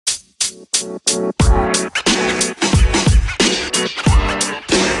Good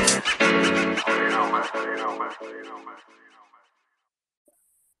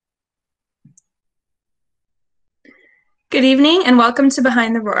evening and welcome to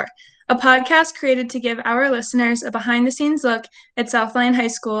Behind the Roar, a podcast created to give our listeners a behind-the-scenes look at South Lyon High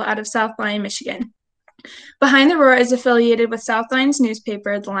School out of South Lyon, Michigan. Behind the Roar is affiliated with South Lyon's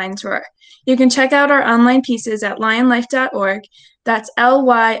newspaper, The Lyons Roar. You can check out our online pieces at lyonlife.org. That's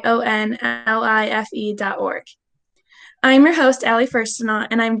lyonlife.org. I'm your host, Allie Firstinaw,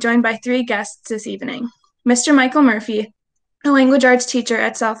 and I'm joined by three guests this evening. Mr. Michael Murphy, a language arts teacher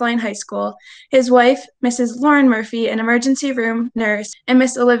at South Lyon High School, his wife, Mrs. Lauren Murphy, an emergency room nurse, and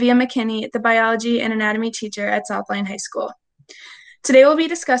Miss Olivia McKinney, the biology and anatomy teacher at South Lyon High School. Today we'll be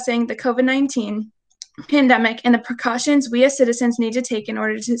discussing the COVID-19 pandemic and the precautions we as citizens need to take in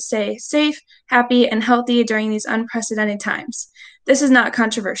order to stay safe, happy, and healthy during these unprecedented times. This is not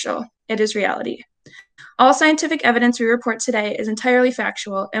controversial. It is reality. All scientific evidence we report today is entirely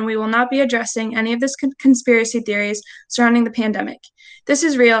factual, and we will not be addressing any of this conspiracy theories surrounding the pandemic. This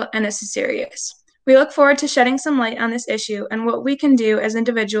is real, and this is serious. We look forward to shedding some light on this issue and what we can do as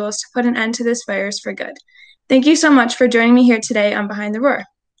individuals to put an end to this virus for good. Thank you so much for joining me here today on Behind the Roar.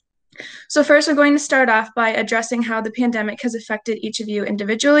 So first, we're going to start off by addressing how the pandemic has affected each of you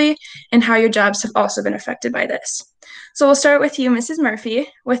individually and how your jobs have also been affected by this. So we'll start with you, Mrs. Murphy.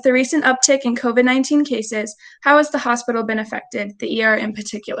 With the recent uptick in COVID-19 cases, how has the hospital been affected, the ER in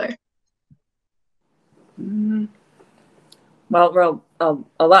particular? Well, we're a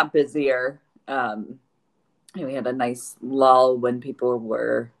lot busier. We had a nice lull when people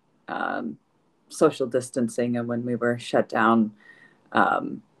were social distancing and when we were shut down.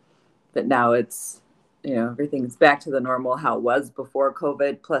 But now it's, everything's back to the normal how it was before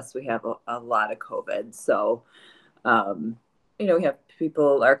COVID. Plus we have a lot of COVID. So, we have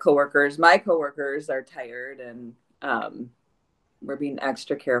people, our coworkers, my coworkers are tired and we're being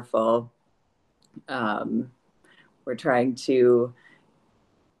extra careful. We're trying to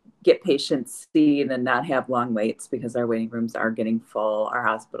get patients seen and not have long waits because our waiting rooms are getting full. Our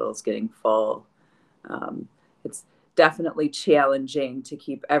hospital is getting full. It's definitely challenging to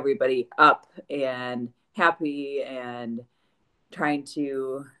keep everybody up and happy and trying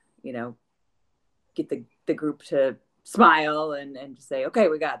to, get the group to smile and just say, okay,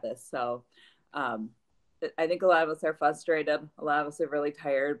 we got this. So I think a lot of us are frustrated. A lot of us are really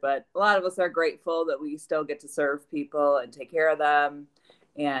tired, but a lot of us are grateful that we still get to serve people and take care of them.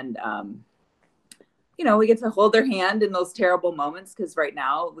 And, we get to hold their hand in those terrible moments because right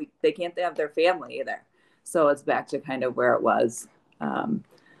now they can't have their family either. So it's back to kind of where it was.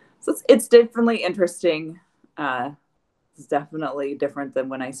 So it's definitely interesting. It's definitely different than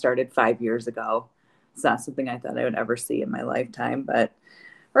when I started 5 years ago. It's not something I thought I would ever see in my lifetime, but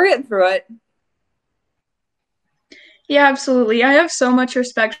we're getting through it. Yeah, absolutely. I have so much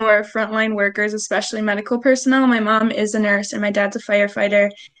respect for frontline workers, especially medical personnel. My mom is a nurse and my dad's a firefighter.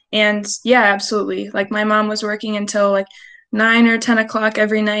 And yeah, absolutely. Like my mom was working until like 9 or 10 o'clock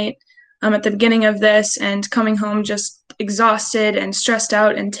every night at the beginning of this and coming home just exhausted and stressed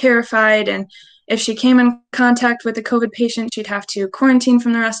out and terrified. And if she came in contact with a COVID patient, she'd have to quarantine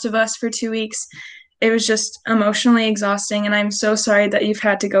from the rest of us for 2 weeks. It was just emotionally exhausting. And I'm so sorry that you've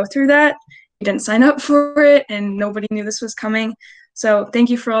had to go through that. You didn't sign up for it and nobody knew this was coming. So thank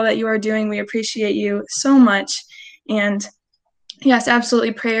you for all that you are doing. We appreciate you so much. And yes,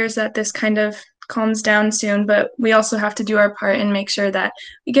 absolutely prayers that this kind of calms down soon, but we also have to do our part and make sure that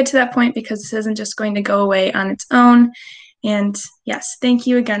we get to that point because this isn't just going to go away on its own. And yes, thank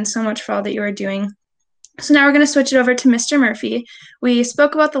you again so much for all that you are doing. So now we're going to switch it over to Mr. Murphy. We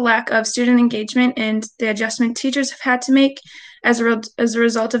spoke about the lack of student engagement and the adjustment teachers have had to make as a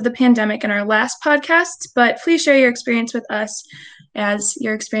result of the pandemic in our last podcast, but please share your experience with us as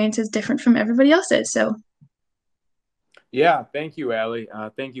your experience is different from everybody else's. So yeah, thank you, Allie.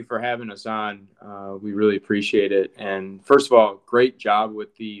 Thank you for having us on. We really appreciate it. And first of all, great job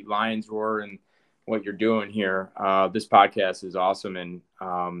with the Lyons Roar and what you're doing here. This podcast is awesome. And,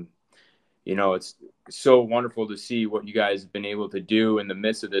 it's so wonderful to see what you guys have been able to do in the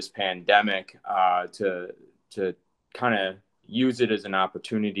midst of this pandemic to kind of use it as an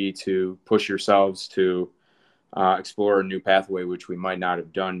opportunity to push yourselves to explore a new pathway, which we might not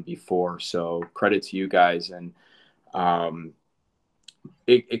have done before. So credit to you guys. And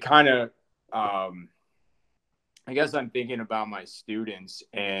it kind of, I guess I'm thinking about my students,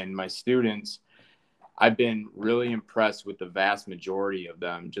 and my students, I've been really impressed with the vast majority of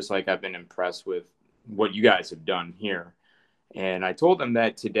them, just like I've been impressed with what you guys have done here. And I told them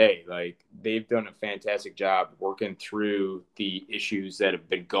that today, like, they've done a fantastic job working through the issues that have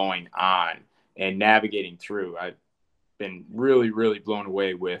been going on and navigating through. I've been really, really blown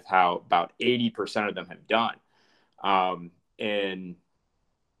away with how about 80% of them have done. And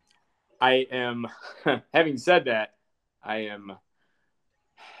I am, having said that, I am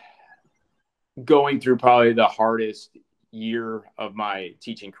going through probably the hardest year of my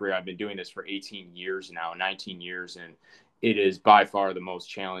teaching career. I've been doing this for 18 years now, 19 years, and it is by far the most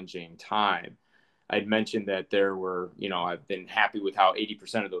challenging time. I'd mentioned that there were, I've been happy with how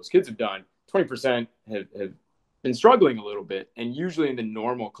 80% of those kids have done. 20% have been struggling a little bit. And usually in the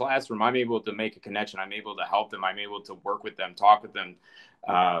normal classroom, I'm able to make a connection. I'm able to help them. I'm able to work with them, talk with them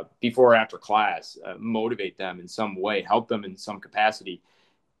before or after class, motivate them in some way, help them in some capacity.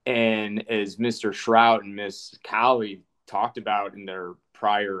 And as Mr. Shrout and Miss Colley talked about in their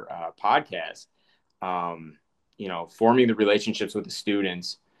prior podcast, forming the relationships with the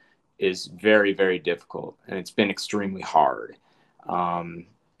students is very, very difficult, and it's been extremely hard. And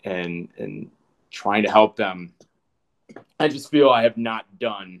trying to help them, I just feel I have not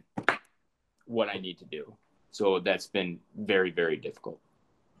done what I need to do. So that's been very, very difficult.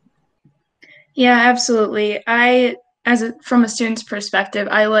 Yeah, absolutely. From a student's perspective,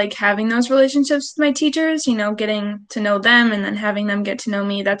 I like having those relationships with my teachers, getting to know them and then having them get to know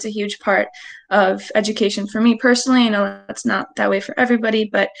me. That's a huge part of education for me personally. I know that's not that way for everybody,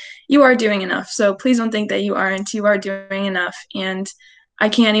 but you are doing enough. So please don't think that you aren't. You are doing enough. And I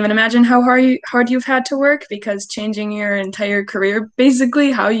can't even imagine how hard you've had to work, because changing your entire career,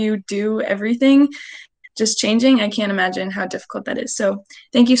 basically how you do everything, just changing, I can't imagine how difficult that is. So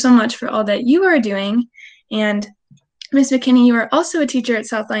thank you so much for all that you are doing. And Ms. McKinney, you are also a teacher at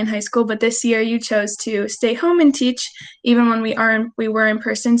South Lyon High School, but this year you chose to stay home and teach even when we were in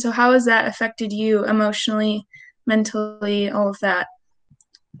person. So how has that affected you emotionally, mentally, all of that?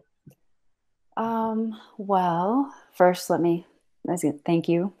 Well, first, let me thank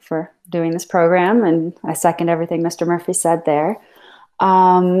you for doing this program, and I second everything Mr. Murphy said there.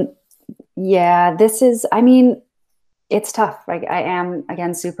 Yeah, it's tough. Like, I am,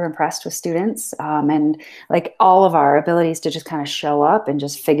 again, super impressed with students, and like all of our abilities to just kind of show up and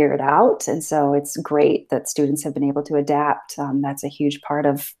just figure it out. And so it's great that students have been able to adapt. That's a huge part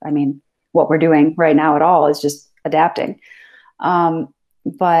of, what we're doing right now at all is just adapting.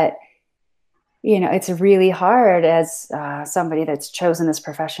 But it's really hard as somebody that's chosen this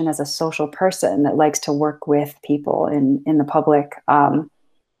profession as a social person that likes to work with people in the public,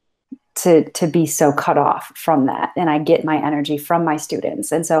 to be so cut off from that. And I get my energy from my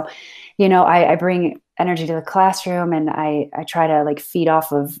students. And so, I bring energy to the classroom, and I try to like feed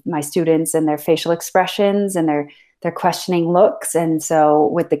off of my students and their facial expressions and their questioning looks. And so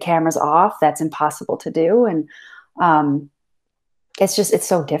with the cameras off, that's impossible to do. And it's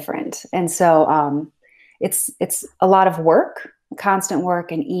so different. And so it's a lot of work, constant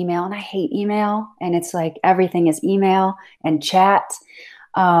work, and email. And I hate email. And it's like everything is email and chat.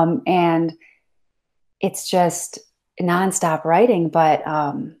 And it's just nonstop writing, but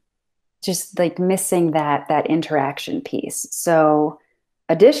just like missing that interaction piece. So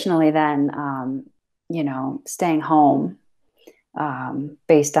additionally, then, staying home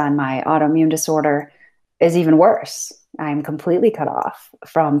based on my autoimmune disorder is even worse. I'm completely cut off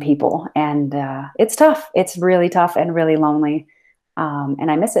from people, and it's tough. It's really tough and really lonely. And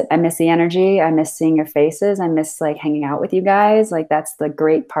I miss it. I miss the energy. I miss seeing your faces. I miss like hanging out with you guys. Like, that's the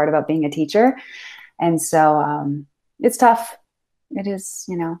great part about being a teacher. And so it's tough. It is,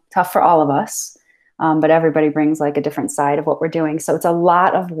 tough for all of us. But everybody brings like a different side of what we're doing. So it's a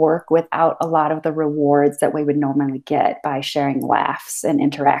lot of work without a lot of the rewards that we would normally get by sharing laughs and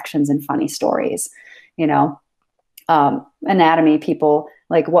interactions and funny stories. Anatomy people,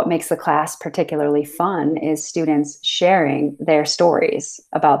 like, what makes the class particularly fun is students sharing their stories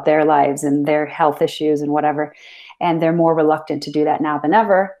about their lives and their health issues and whatever. And they're more reluctant to do that now than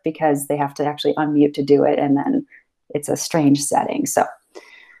ever, because they have to actually unmute to do it. And then it's a strange setting. So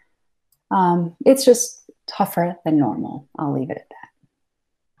it's just tougher than normal. I'll leave it at that.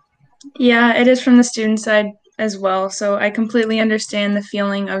 Yeah, it is from the student side as well. So I completely understand the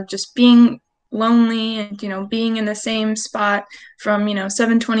feeling of just being lonely and, being in the same spot from,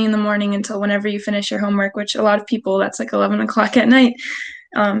 7:20 in the morning until whenever you finish your homework, which a lot of people, that's like 11 o'clock at night.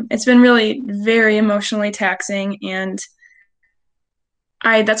 It's been really very emotionally taxing. And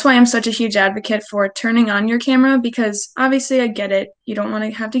that's why I'm such a huge advocate for turning on your camera, because obviously I get it. You don't want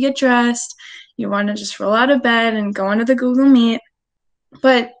to have to get dressed. You want to just roll out of bed and go onto the Google Meet.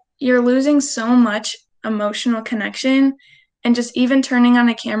 But you're losing so much emotional connection And just even turning on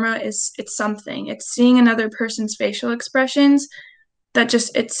a camera it's something. It's seeing another person's facial expressions that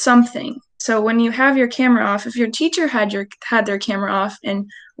just, it's something. So when you have your camera off, if your teacher had their camera off and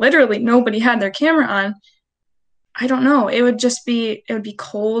literally nobody had their camera on, I don't know, it would be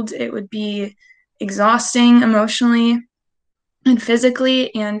cold, it would be exhausting emotionally and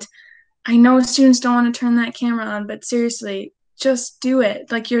physically. And I know students don't want to turn that camera on, but seriously, just do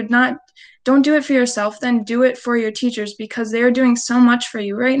it. Like, don't do it for yourself, then do it for your teachers, because they're doing so much for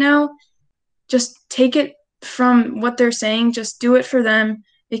you right now. Just take it from what they're saying, just do it for them,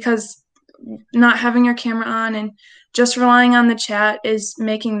 because not having your camera on and just relying on the chat is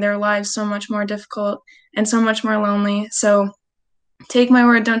making their lives so much more difficult and so much more lonely. So take my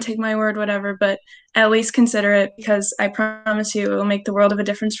word, don't take my word, whatever, but at least consider it, because I promise you it will make the world of a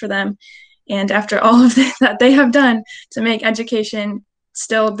difference for them. And after all of that they have done to make education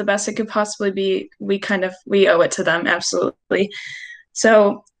still the best it could possibly be, we owe it to them, absolutely.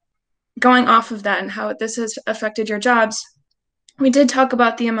 So going off of that and how this has affected your jobs, we did talk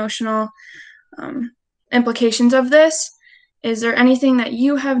about the emotional implications of this. Is there anything that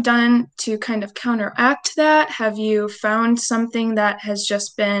you have done to kind of counteract that? Have you found something that has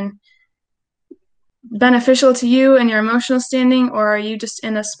just been beneficial to you and your emotional standing, or are you just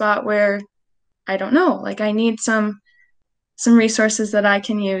in a spot where, I don't know, like, I need some resources that I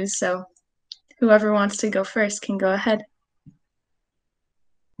can use? So whoever wants to go first can go ahead.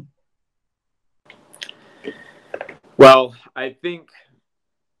 Well, I think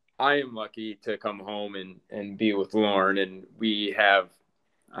I am lucky to come home and be with Lauren, and we have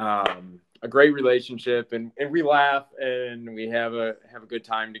a great relationship, and we laugh and we have a good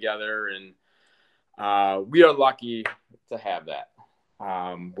time together, and we are lucky to have that.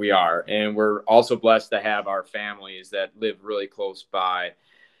 We are, and we're also blessed to have our families that live really close by,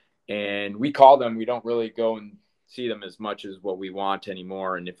 and we call them. We don't really go and see them as much as what we want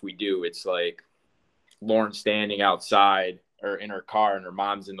anymore, and if we do, it's like Lauren standing outside or in her car and her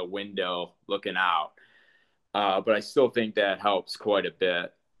mom's in the window looking out. But I still think that helps quite a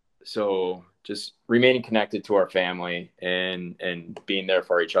bit. So just remaining connected to our family and being there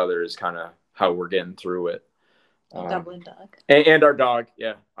for each other is kind of how we're getting through it. Dublin dog. And our dog.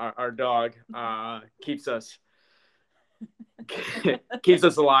 Yeah. Our dog keeps us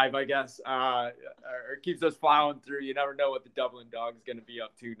alive, I guess, or keeps us plowing through. You never know what the Dublin dog is going to be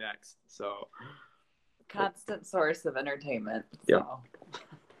up to next. So constant source of entertainment. Yeah.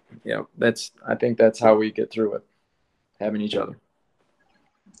 Yeah. I think that's how we get through it. Having each other.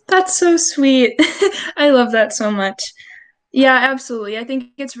 That's so sweet. I love that so much. Yeah, absolutely. I think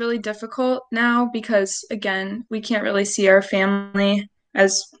it's really difficult now because, again, we can't really see our family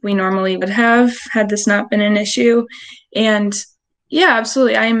as we normally would have had this not been an issue. And yeah,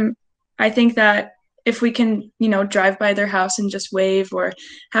 absolutely. I think that if we can, drive by their house and just wave, or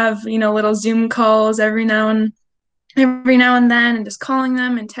have, little Zoom calls every now and then, and just calling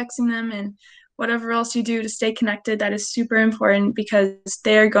them and texting them and whatever else you do to stay connected, that is super important, because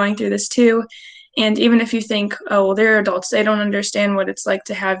they're going through this too. And even if you think, oh, well, they're adults, they don't understand what it's like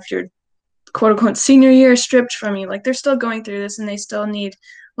to have your quote unquote senior year stripped from you. Like, they're still going through this and they still need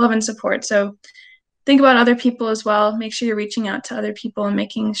love and support. So think about other people as well. Make sure you're reaching out to other people and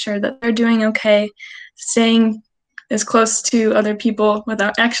making sure that they're doing okay. Staying as close to other people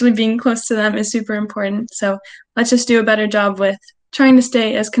without actually being close to them is super important. So let's just do a better job with trying to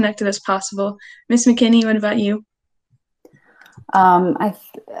stay as connected as possible. Miss McKinney, what about you? I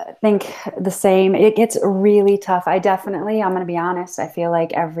think the same. It gets really tough. I'm going to be honest, I feel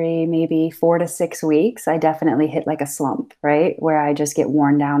like every maybe 4 to 6 weeks, I definitely hit like a slump, right? Where I just get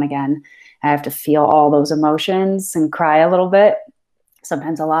worn down again. I have to feel all those emotions and cry a little bit,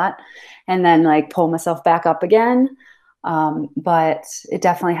 sometimes a lot, and then like pull myself back up again. But it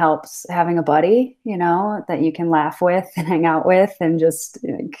definitely helps having a buddy, that you can laugh with and hang out with and just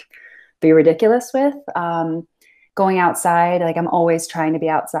be ridiculous with. Going outside, like I'm always trying to be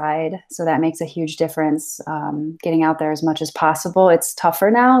outside. So that makes a huge difference. Getting out there as much as possible. It's tougher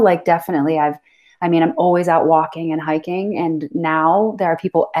now. Like definitely I'm always out walking and hiking, and now there are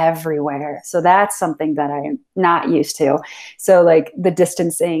people everywhere. So that's something that I'm not used to. So like the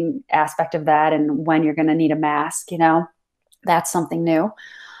distancing aspect of that, and when you're going to need a mask, that's something new.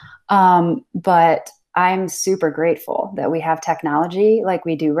 But I'm super grateful that we have technology like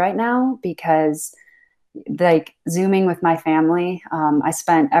we do right now, because like Zooming with my family, I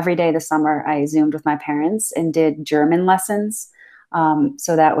spent every day this summer, I Zoomed with my parents and did German lessons.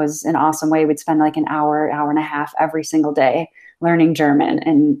 So that was an awesome way. We'd spend like an hour and a half every single day learning German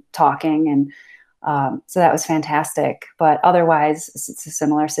and talking. So that was fantastic. But otherwise, it's a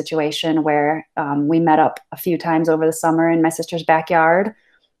similar situation where we met up a few times over the summer in my sister's backyard.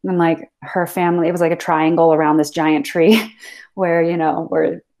 And like her family, it was like a triangle around this giant tree where,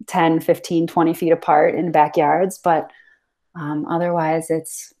 we're 10, 15, 20 feet apart in backyards. But otherwise,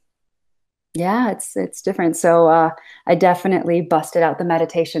 it's different. So I definitely busted out the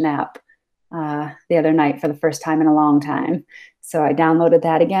meditation app the other night for the first time in a long time. So I downloaded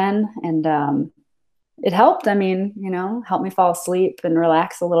that again, and it helped. I mean, helped me fall asleep and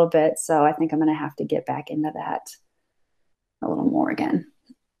relax a little bit. So I think I'm going to have to get back into that a little more again.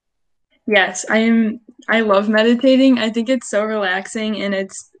 Yes, I love meditating. I think it's so relaxing and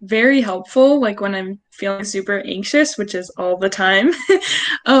it's very helpful like when I'm feeling super anxious, which is all the time.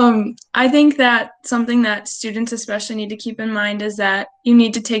 I think that something that students especially need to keep in mind is that you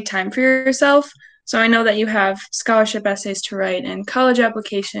need to take time for yourself. So I know that you have scholarship essays to write and college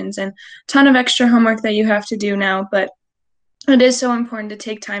applications and a ton of extra homework that you have to do now, but it is so important to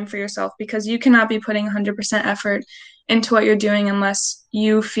take time for yourself because you cannot be putting 100% effort into what you're doing unless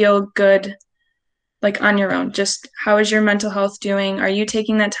you feel good, like on your own. Just how is your mental health doing? Are you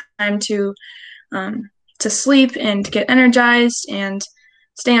taking that time to sleep and get energized and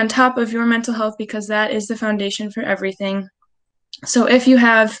stay on top of your mental health, because that is the foundation for everything. So if you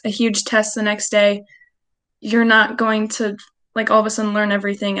have a huge test the next day, you're not going to like all of a sudden learn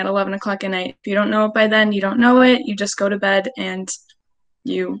everything at 11 o'clock at night. If you don't know it by then, you don't know it. You just go to bed and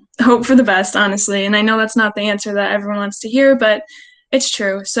you hope for the best, honestly. And I know that's not the answer that everyone wants to hear, but it's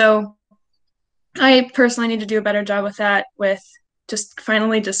true. So I personally need to do a better job with that, with just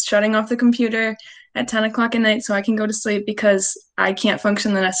finally just shutting off the computer at 10 o'clock at night so I can go to sleep, because I can't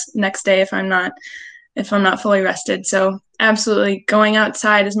function the next day if I'm not fully rested. So absolutely going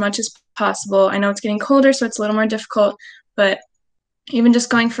outside as much as possible. I know it's getting colder, so it's a little more difficult, but even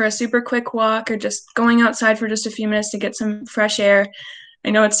just going for a super quick walk or just going outside for just a few minutes to get some fresh air. I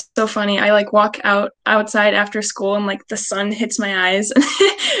know it's so funny. I like walk outside after school and like the sun hits my eyes.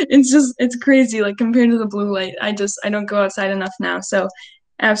 It's crazy. Like compared to the blue light, I don't go outside enough now. So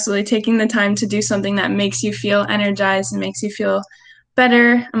absolutely taking the time to do something that makes you feel energized and makes you feel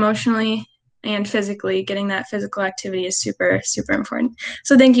better emotionally and physically, getting that physical activity is super, super important.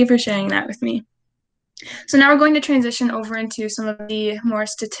 So thank you for sharing that with me. So now we're going to transition over into some of the more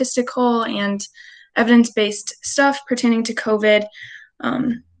statistical and evidence-based stuff pertaining to COVID.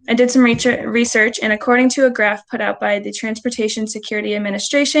 I did some research, and according to a graph put out by the Transportation Security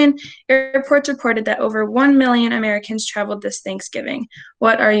Administration, airports reported that over 1 million Americans traveled this Thanksgiving.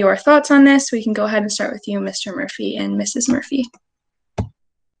 What are your thoughts on this? We can go ahead and start with you, Mr. Murphy and Mrs. Murphy.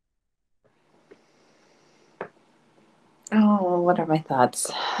 Oh, what are my thoughts?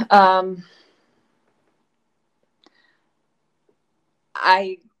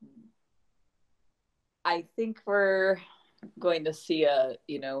 I think we're going to see a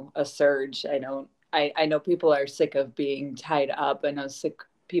surge. I know people are sick of being tied up. I know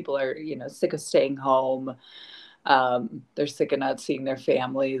people are sick of staying home. They're sick of not seeing their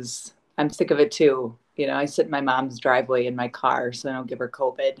families. I'm sick of it too. I sit in my mom's driveway in my car so I don't give her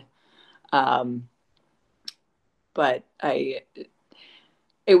COVID. But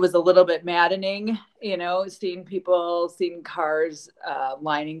it was a little bit maddening, seeing cars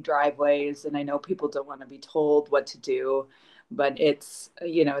lining driveways. And I know people don't want to be told what to do, but it's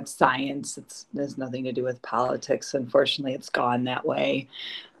science. There's nothing to do with politics. Unfortunately, it's gone that way.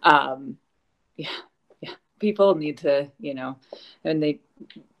 People need to, and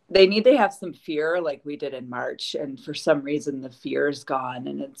they need to have some fear like we did in March. And for some reason, the fear is gone.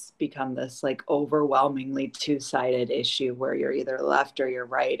 And it's become this like overwhelmingly two-sided issue where you're either left or you're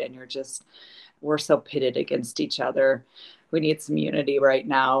right. And we're so pitted against each other. We need some unity right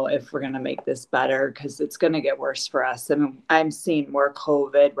now if we're going to make this better, because it's going to get worse for us. I mean, I'm seeing more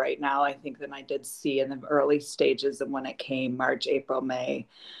COVID right now, I think, than I did see in the early stages of when it came March, April, May.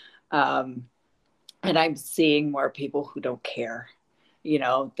 And I'm seeing more people who don't care. They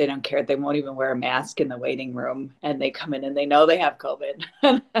don't care. They won't even wear a mask in the waiting room, and they come in and they know they have COVID.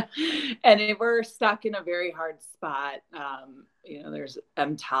 And we're stuck in a very hard spot. There's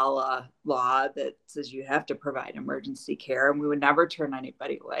EMTALA law that says you have to provide emergency care, and we would never turn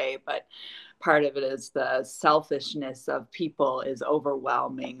anybody away. But part of it is the selfishness of people is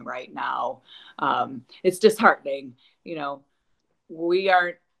overwhelming right now. It's disheartening.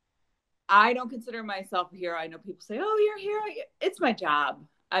 I don't consider myself a hero. I know people say, oh, you're a hero. It's my job.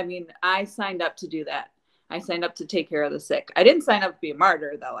 I mean, I signed up to do that. I signed up to take care of the sick. I didn't sign up to be a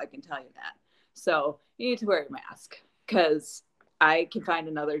martyr, though. I can tell you that. So you need to wear your mask, because I can find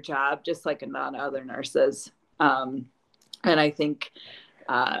another job just like a lot of other nurses. And I think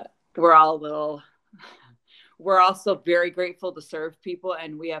we're all a little we're also very grateful to serve people,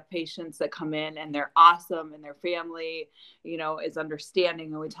 and we have patients that come in and they're awesome, and their family, you know, is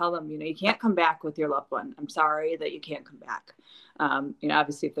understanding, and we tell them, you know, you can't come back with your loved one. I'm sorry that you can't come back. You know,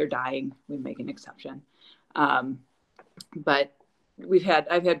 obviously if they're dying, we make an exception. But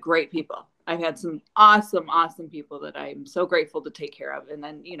I've had great people. I've had some awesome people that I'm so grateful to take care of. And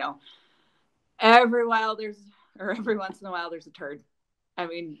then, you know, every once in a while there's a turd. I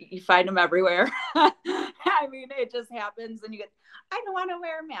mean, you find them everywhere. I mean, it just happens, and you get, I don't want to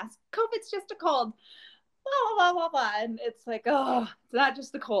wear a mask. COVID's just a cold. Blah, blah, blah, blah. And it's like, oh, it's not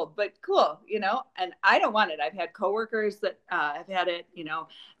just a cold, but cool, you know, and I don't want it. I've had coworkers that have had it, you know,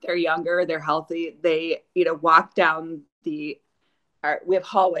 they're younger, they're healthy. They, you know, walk down we have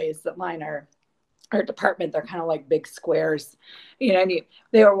hallways that line our department. They're kind of like big squares, you know, and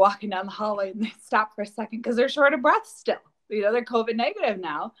they were walking down the hallway and they stopped for a second because they're short of breath still. You know, they're COVID negative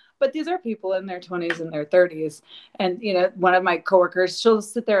now, but these are people in their 20s and their 30s. And, you know, one of my coworkers, she'll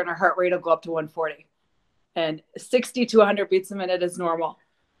sit there and her heart rate will go up to 140, and 60 to 100 beats a minute is normal,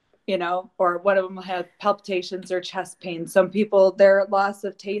 you know, or one of them will have palpitations or chest pain. Some people, their loss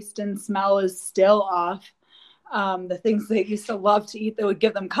of taste and smell is still off. The things they used to love to eat that would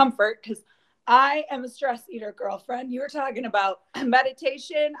give them comfort, because I am a stress eater, girlfriend. You were talking about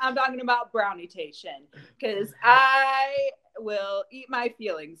meditation. I'm talking about brownie-tation, because I will eat my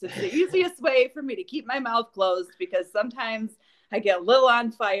feelings. It's the easiest way for me to keep my mouth closed, because sometimes I get a little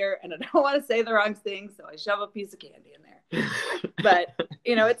on fire and I don't want to say the wrong thing, so I shove a piece of candy in there. But,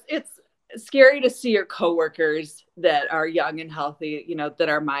 you know, it's scary to see your coworkers that are young and healthy, you know, that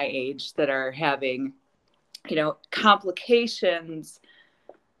are my age, that are having, you know, complications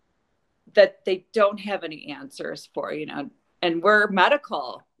that they don't have any answers for, you know. And we're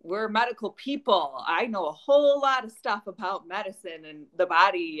medical people. I know a whole lot of stuff about medicine and the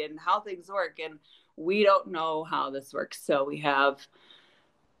body and how things work, and we don't know how this works. So we have,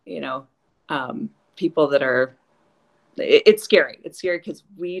 you know, people that are, it's scary. It's scary because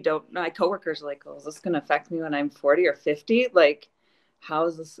we don't, my coworkers are like, oh, is this going to affect me when I'm 40 or 50? Like, how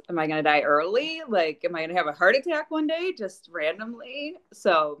is this, am I going to die early? Like, am I going to have a heart attack one day just randomly?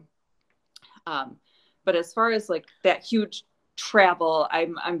 So, but as far as like that huge travel,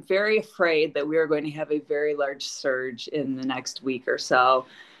 I'm very afraid that we are going to have a very large surge in the next week or so.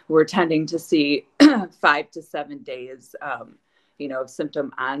 We're tending to see 5 to 7 days, you know, of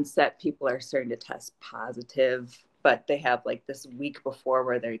symptom onset. People are starting to test positive, but they have like this week before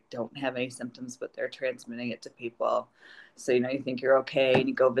where they don't have any symptoms, but they're transmitting it to people. So, you know, you think you're okay and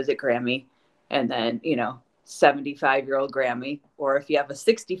you go visit Grammy, and then, you know, 75-year-old Grammy, or if you have a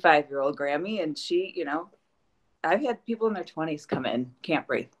 65-year-old Grammy and she, you know, I've had people in their 20s come in, can't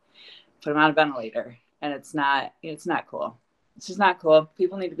breathe, put them on a ventilator, and it's not cool. It's just not cool.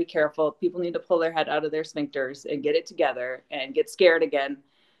 People need to be careful. People need to pull their head out of their sphincters and get it together and get scared again,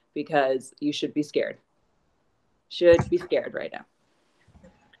 because you should be scared. Should be scared right now.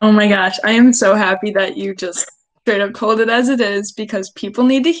 Oh my gosh, I am so happy that you just straight up told it as it is, because people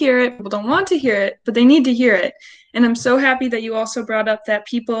need to hear it. People don't want to hear it, but they need to hear it. And I'm so happy that you also brought up that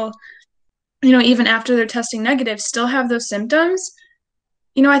people, you know, even after they're testing negative, still have those symptoms.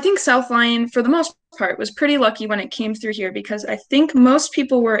 You know, I think South Lyon, for the most part, was pretty lucky when it came through here, because I think most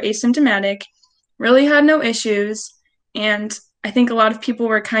people were asymptomatic, really had no issues. And I think a lot of people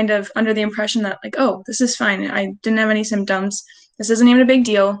were kind of under the impression that, like, oh, this is fine. I didn't have any symptoms. This isn't even a big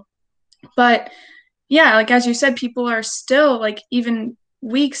deal. But yeah, like as you said, people are still, like, even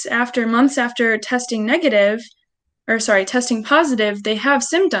weeks after, months after testing positive, they have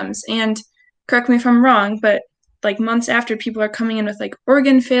symptoms. And correct me if I'm wrong, but like months after, people are coming in with like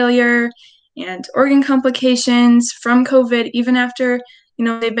organ failure and organ complications from COVID, even after, you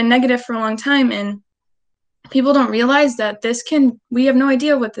know, they've been negative for a long time. And people don't realize that we have no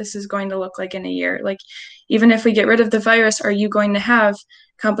idea what this is going to look like in a year. Like, even if we get rid of the virus, are you going to have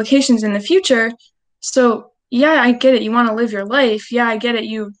complications in the future? So yeah, I get it. You want to live your life. Yeah, I get it.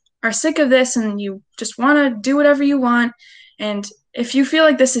 You are sick of this and you just want to do whatever you want. And if you feel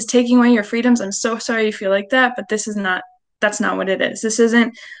like this is taking away your freedoms, I'm so sorry you feel like that, but that's not what it is. This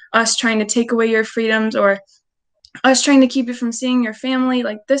isn't us trying to take away your freedoms or us trying to keep you from seeing your family.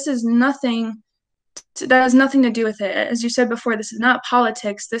 Like, this is nothing, that has nothing to do with it. As you said before, this is not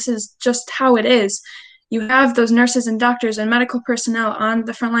politics. This is just how it is. You have those nurses and doctors and medical personnel on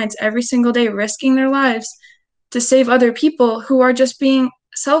the front lines every single day, risking their lives to save other people who are just being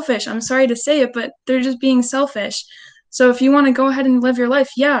selfish. I'm sorry to say it, but they're just being selfish. So if you want to go ahead and live your life,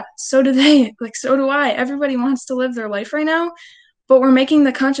 yeah, so do they. Like, so do I. Everybody wants to live their life right now, but we're making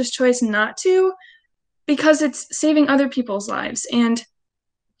the conscious choice not to, because it's saving other people's lives. And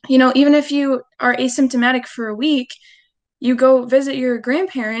even if you are asymptomatic for a week, you go visit your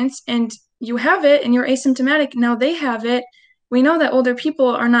grandparents and you have it and you're asymptomatic. Now they have it. We know that older people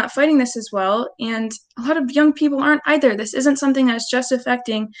are not fighting this as well, and a lot of young people aren't either. This isn't something that's just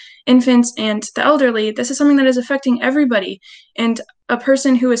affecting infants and the elderly. This is something that is affecting everybody. And a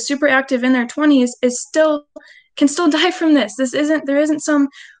person who is super active in their 20s can still die from this. There isn't some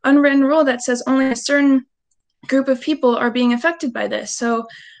unwritten rule that says only a certain group of people are being affected by this. So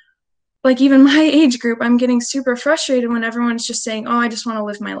like even my age group, I'm getting super frustrated when everyone's just saying, "Oh, I just want to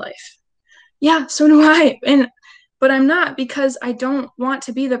live my life." Yeah, so do I. But I'm not, because I don't want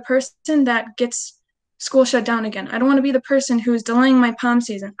to be the person that gets school shut down again. I don't want to be the person who's delaying my prom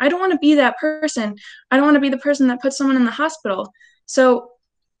season. I don't want to be that person. I don't want to be the person that puts someone in the hospital. So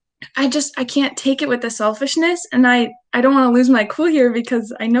I can't take it with the selfishness, and I don't want to lose my cool here,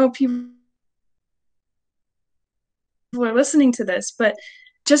 because I know people are listening to this, but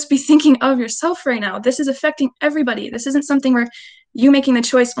just be thinking of yourself right now. This is affecting everybody. This isn't something where you making the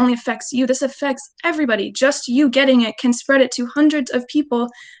choice only affects you. This affects everybody. Just you getting it can spread it to hundreds of people,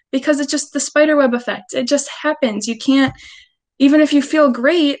 because it's just the spiderweb effect. It just happens. You can't, even if you feel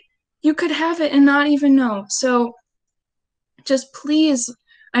great, you could have it and not even know. So just please,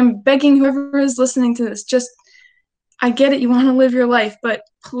 I'm begging whoever is listening to this, just, I get it, you want to live your life, but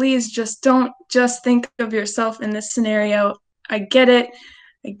please just don't just think of yourself in this scenario. I get it.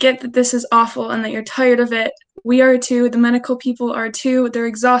 I get that this is awful and that you're tired of it. We are too. The medical people are too. They're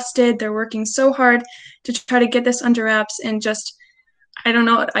exhausted. They're working so hard to try to get this under wraps, and just, I don't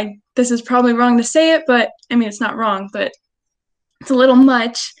know, this is probably wrong to say it, but I mean, it's not wrong, but it's a little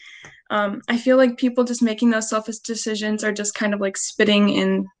much. I feel like people just making those selfish decisions are just kind of like spitting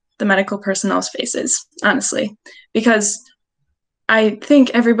in the medical personnel's faces, honestly, because I think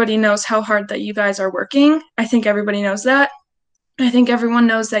everybody knows how hard that you guys are working. I think everybody knows that. I think everyone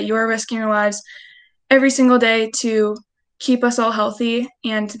knows that you are risking your lives every single day to keep us all healthy,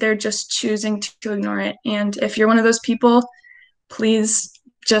 and they're just choosing to ignore it. And if you're one of those people, please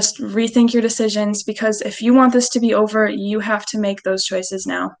just rethink your decisions, because if you want this to be over, you have to make those choices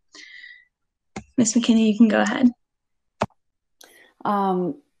now. Miss McKinney, you can go ahead.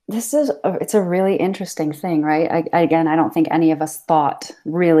 It's a really interesting thing, right? Again, I don't think any of us thought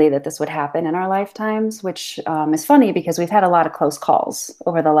really that this would happen in our lifetimes, which is funny because we've had a lot of close calls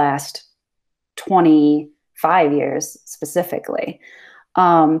over the last 25 years specifically.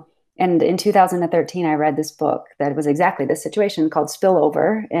 And in 2013, I read this book that was exactly this situation called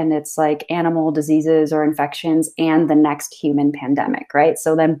Spillover. And it's like animal diseases or infections and the next human pandemic, right?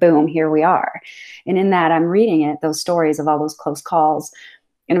 So then boom, here we are. And in that, I'm reading those stories of all those close calls.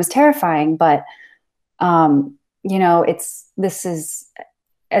 And it was terrifying, but, this is,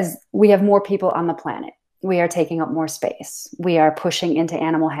 as we have more people on the planet, we are taking up more space. We are pushing into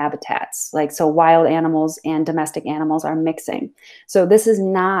animal habitats. So wild animals and domestic animals are mixing. So this is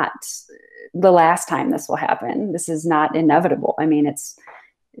not the last time this will happen. This is not inevitable. I mean, it's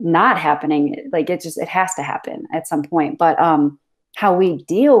not happening. It has to happen at some point. But how we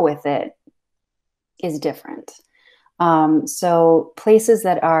deal with it is different. So places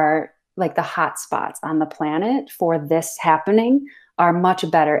that are like the hot spots on the planet for this happening are much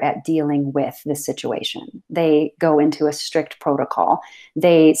better at dealing with this situation. They go into a strict protocol.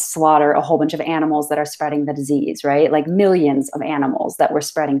 They slaughter a whole bunch of animals that are spreading the disease, right? Like millions of animals that were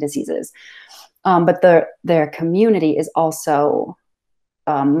spreading diseases. But their community is also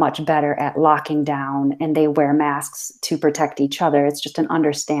much better at locking down, and they wear masks to protect each other. It's just an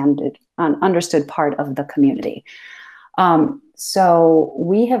understood part of the community. So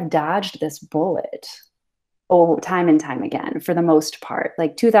we have dodged this bullet time and time again, for the most part.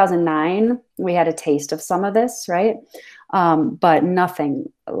 Like 2009, we had a taste of some of this, right? But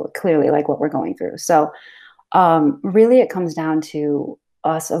nothing clearly like what we're going through. So really it comes down to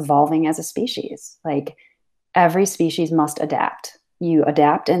us evolving as a species. Like every species must adapt. You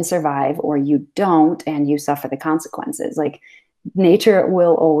adapt and survive, or you don't, and you suffer the consequences. Like nature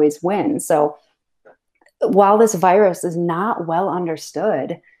will always win. So while this virus is not well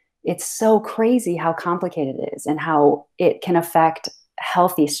understood, it's so crazy how complicated it is and how it can affect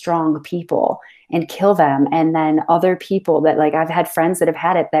healthy, strong people and kill them. And then other people that, like, I've had friends that have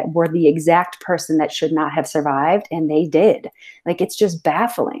had it that were the exact person that should not have survived, and they did. Like, it's just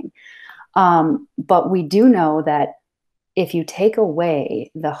baffling. But we do know that if you take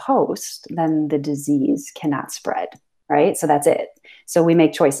away the host, then the disease cannot spread, right? So that's it. So we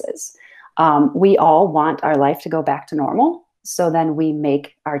make choices. We all want our life to go back to normal. So then we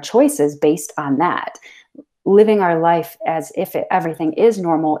make our choices based on that. Living our life as if everything is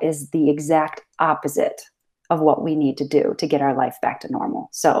normal is the exact opposite of what we need to do to get our life back to normal.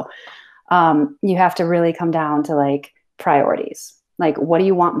 So you have to really come down to like priorities. Like, what do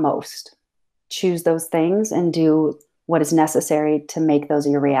you want most? Choose those things and do what is necessary to make those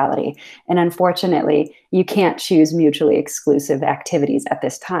your reality. And unfortunately, you can't choose mutually exclusive activities at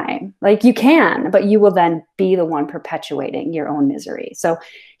this time. Like, you can, but you will then be the one perpetuating your own misery. So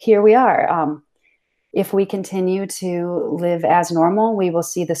here we are. If we continue to live as normal, we will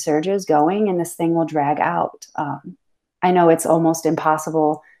see the surges going and this thing will drag out. I know it's almost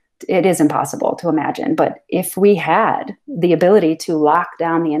impossible. It is impossible to imagine, but if we had the ability to lock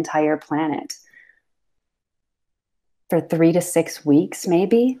down the entire planet for 3 to 6 weeks,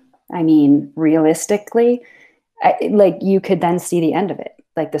 maybe, I mean, realistically, like, you could then see the end of it.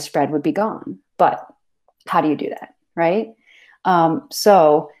 Like, the spread would be gone. But how do you do that, right?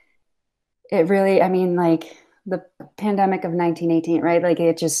 So it really, I mean, like, the pandemic of 1918, right? Like,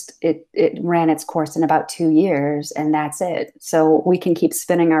 it ran its course in about 2 years, and that's it. So we can keep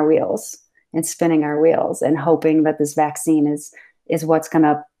spinning our wheels and hoping that this vaccine is what's going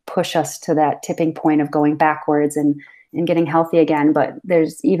to push us to that tipping point of going backwards and getting healthy again. But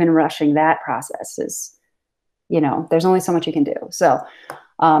there's even rushing that process is, there's only so much you can do. So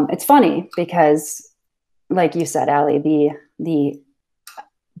it's funny because, like you said, Allie, the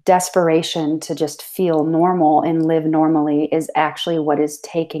desperation to just feel normal and live normally is actually what is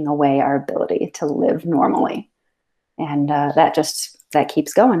taking away our ability to live normally. And that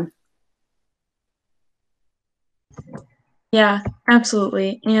keeps going. Yeah,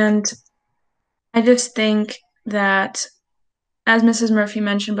 absolutely. And I just think that, as Mrs. Murphy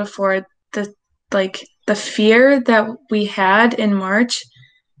mentioned before, the fear that we had in March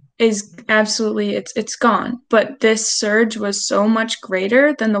is absolutely, it's gone. But this surge was so much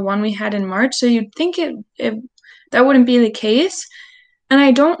greater than the one we had in March. So you'd think that wouldn't be the case. And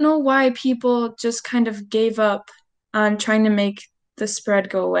I don't know why people just kind of gave up on trying to make the spread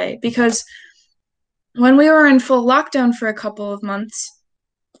go away. Because when we were in full lockdown for a couple of months,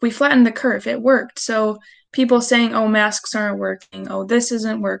 we flattened the curve. It worked. So people saying, oh, masks aren't working. Oh, this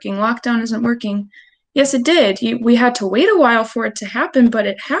isn't working. Lockdown isn't working. Yes, it did. We had to wait a while for it to happen, but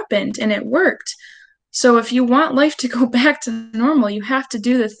it happened and it worked. So if you want life to go back to normal, you have to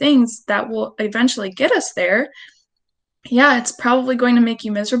do the things that will eventually get us there. Yeah, it's probably going to make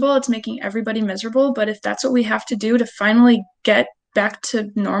you miserable. It's making everybody miserable. But if that's what we have to do to finally get back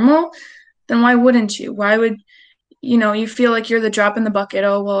to normal, then why wouldn't you? Why would, you feel like you're the drop in the bucket.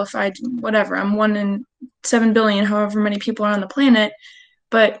 Oh, well, if whatever, I'm 1 in 7 billion, however many people are on the planet.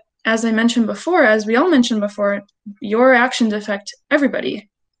 But as we all mentioned before, your actions affect everybody.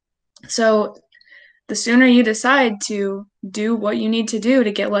 So the sooner you decide to do what you need to do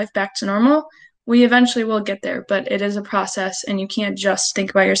to get life back to normal, we eventually will get there. But it is a process, and you can't just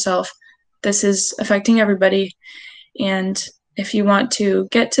think about yourself. This is affecting everybody. And if you want to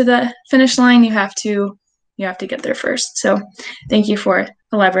get to the finish line, you have to get there first. So thank you for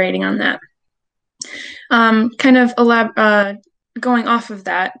elaborating on that. Going off of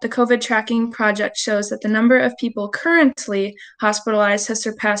that, the COVID tracking project shows that the number of people currently hospitalized has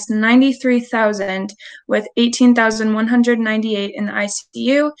surpassed 93,000, with 18,198 in the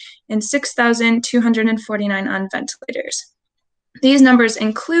ICU and 6,249 on ventilators. These numbers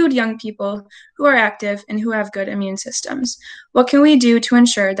include young people who are active and who have good immune systems. What can we do to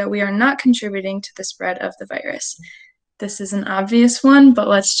ensure that we are not contributing to the spread of the virus? This is an obvious one, but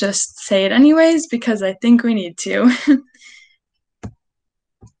let's just say it anyways because I think we need to.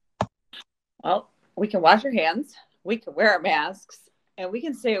 Well, we can wash our hands, we can wear our masks, and we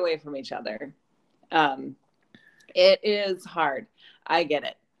can stay away from each other. It is hard. I get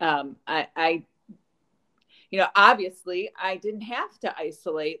it. Obviously I didn't have to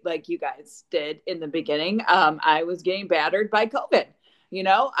isolate like you guys did in the beginning. I was getting battered by COVID.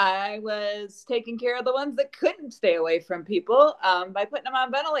 I was taking care of the ones that couldn't stay away from people by putting them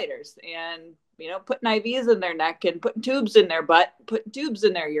on ventilators and, putting IVs in their neck and putting tubes in their butt, putting tubes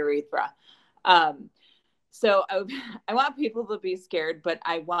in their urethra. So I want people to be scared, but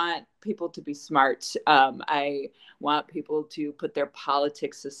I want people to be smart. I want people to put their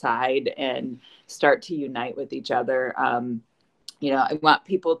politics aside and start to unite with each other. I want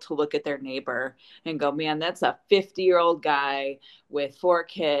people to look at their neighbor and go, man, that's a 50-year-old guy with 4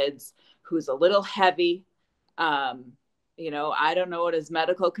 kids who's a little heavy. I don't know what his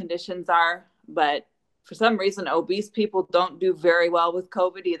medical conditions are, but for some reason, obese people don't do very well with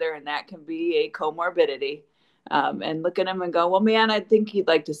COVID either, and that can be a comorbidity. And look at him and go, well, man, I think he'd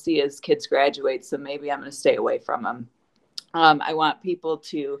like to see his kids graduate, so maybe I'm going to stay away from him. I want people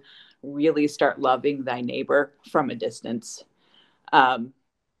to really start loving thy neighbor from a distance.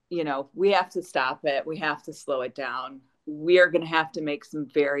 we have to stop it. We have to slow it down. We are going to have to make some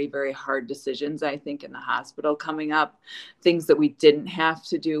very, very hard decisions, I think, in the hospital coming up. Things that we didn't have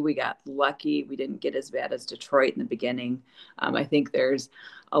to do. We got lucky. We didn't get as bad as Detroit in the beginning. I think there's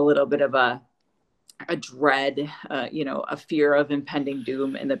a little bit of a dread, a fear of impending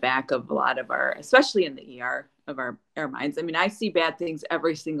doom in the back of a lot of especially in the ER of our minds. I mean, I see bad things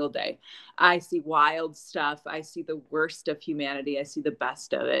every single day. I see wild stuff. I see the worst of humanity. I see the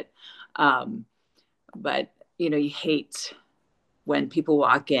best of it. But you hate when people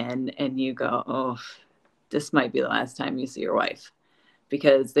walk in and you go, oh, this might be the last time you see your wife,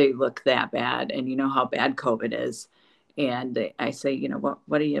 because they look that bad, and you know how bad COVID is. And I say,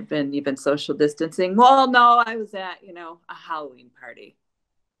 what have you been? You've been social distancing? Well, no, I was at, a Halloween party.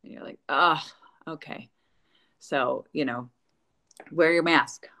 And you're like, oh, okay. So, wear your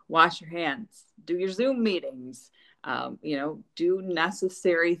mask, wash your hands, do your Zoom meetings, do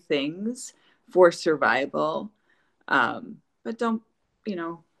necessary things for survival. But don't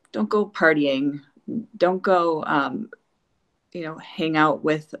go partying. Don't go, hang out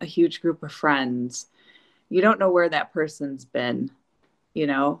with a huge group of friends. You don't know where that person's been, you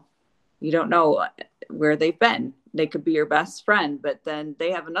don't know where they've been. They could be your best friend, but then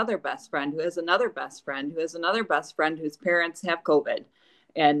they have another best friend who has another best friend who has another best friend whose parents have COVID.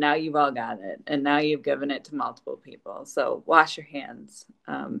 And now you've all got it. And now you've given it to multiple people. So wash your hands,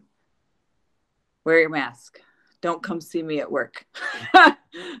 wear your mask. Don't come see me at work. I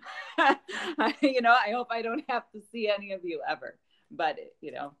hope I don't have to see any of you ever. But,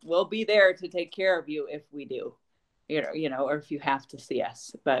 we'll be there to take care of you if we do, or if you have to see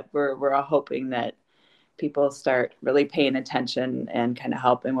us. But we're all hoping that people start really paying attention and kind of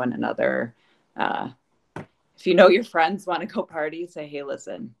helping one another. If your friends want to go party, say, hey,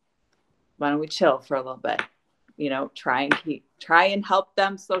 listen, why don't we chill for a little bit? Try and help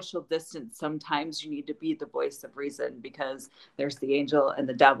them social distance. Sometimes you need to be the voice of reason, because there's the angel and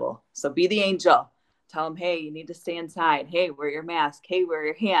the devil. So be the angel. Tell them, hey, you need to stay inside. Hey, wear your mask. Hey, wear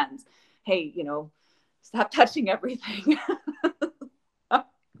your hands. Hey, stop touching everything.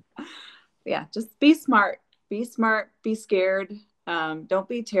 Yeah, just be smart. Be smart. Be scared. Don't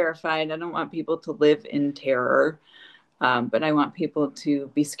be terrified. I don't want people to live in terror, but I want people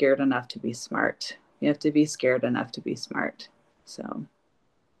to be scared enough to be smart. You have to be scared enough to be smart. So.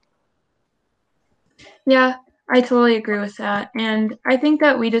 Yeah, I totally agree with that. And I think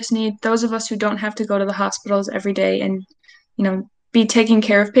that we just need those of us who don't have to go to the hospitals every day and, be taking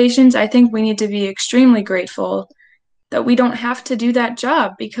care of patients. I think we need to be extremely grateful that we don't have to do that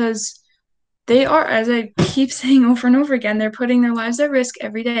job, because they are, as I keep saying over and over again, they're putting their lives at risk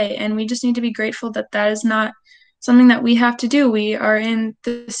every day. And we just need to be grateful that that is not something that we have to do. We are in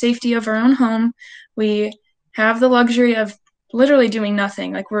the safety of our own home. We have the luxury of literally doing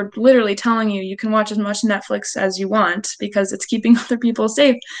nothing. Like, we're literally telling you can watch as much Netflix as you want because it's keeping other people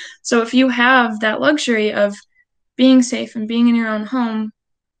safe. So if you have that luxury of being safe and being in your own home,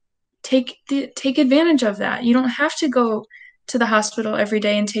 take advantage of that. You don't have to go to the hospital every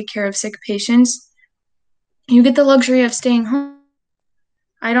day and take care of sick patients. You get the luxury of staying home.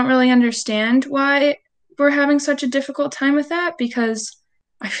 I don't really understand why we're having such a difficult time with that, because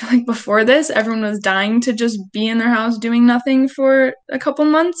I feel like before this, everyone was dying to just be in their house doing nothing for a couple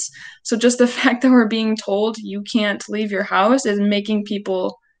months. So just the fact that we're being told you can't leave your house is making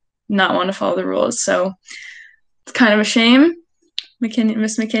people not want to follow the rules. So it's kind of a shame.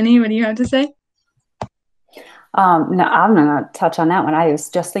 Miss McKinney, what do you have to say? No, I'm not going to touch on that one. I was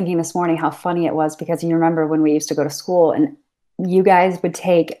just thinking this morning how funny it was, because you remember when we used to go to school and you guys would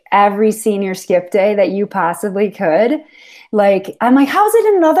take every senior skip day that you possibly could. Like, I'm like, how is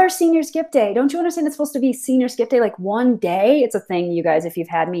it another senior skip day? Don't you understand it's supposed to be senior skip day like one day? It's a thing, you guys, if you've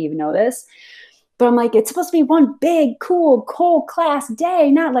had me, you know this. But I'm like, it's supposed to be one big, cool, cold class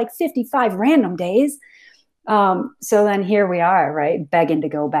day, not like 55 random days. So then here we are, right? Begging to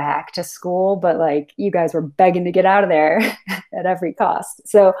go back to school, but like you guys were begging to get out of there at every cost.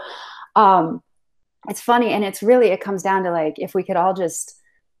 So, it's funny. And it comes down to like, if we could all just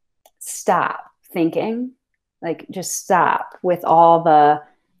stop thinking, like just stop with all the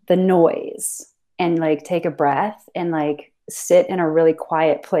noise and like take a breath and like sit in a really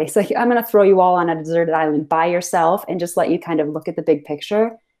quiet place. Like, I'm going to throw you all on a deserted island by yourself and just let you kind of look at the big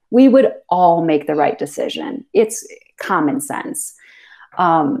picture. We would all make the right decision. It's common sense.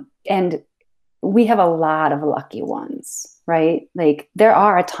 And we have a lot of lucky ones, right? Like, there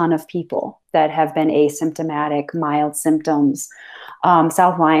are a ton of people that have been asymptomatic, mild symptoms.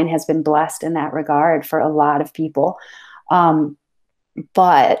 South Lyon has been blessed in that regard for a lot of people.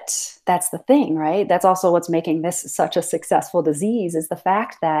 But that's the thing, right? That's also what's making this such a successful disease, is the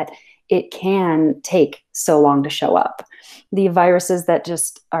fact that it can take so long to show up. The viruses that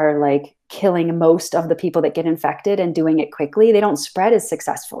just are like killing most of the people that get infected and doing it quickly, they don't spread as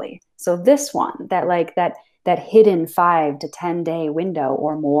successfully. So this one, that hidden 5 to 10 day window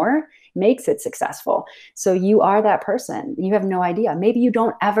or more, makes it successful. So you are that person. You have no idea. Maybe you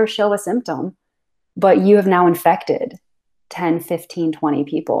don't ever show a symptom, but you have now infected 10, 15, 20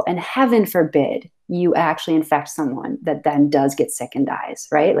 people. And heaven forbid you actually infect someone that then does get sick and dies,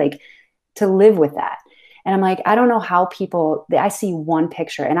 right? Like, to live with that. And I'm like, I don't know how people, I see one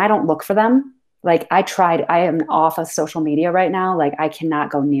picture and I don't look for them. Like, I am off of social media right now. Like, I cannot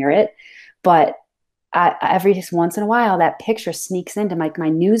go near it. But every once in a while, that picture sneaks into my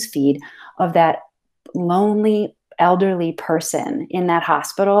news feed of that lonely elderly person in that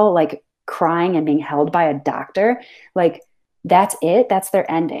hospital, like crying and being held by a doctor. Like, that's it. That's their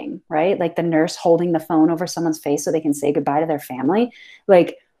ending, right? Like the nurse holding the phone over someone's face so they can say goodbye to their family.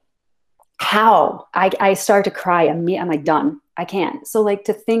 Like, how I start to cry. I'm like, done. I can't. So like,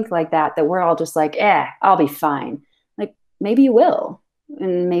 to think like that we're all just like, I'll be fine. Like, maybe you will,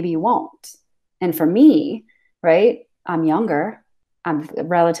 and maybe you won't. And for me, right, I'm younger, I'm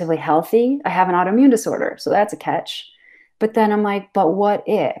relatively healthy, I have an autoimmune disorder, so that's a catch. But then I'm like, but what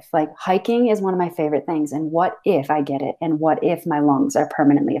if? Like, hiking is one of my favorite things. And what if I get it? And what if my lungs are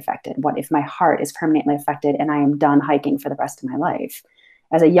permanently affected? What if my heart is permanently affected and I am done hiking for the rest of my life?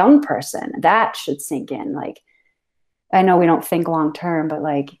 As a young person, that should sink in. Like, I know we don't think long term, but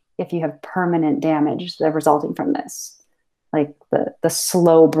like, if you have permanent damage that resulting from this, like the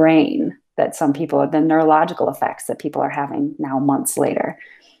slow brain that some people, the neurological effects that people are having now months later.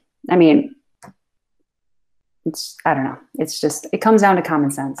 I mean, I don't know. It's just, it comes down to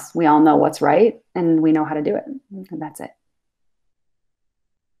common sense. We all know what's right and we know how to do it. And that's it.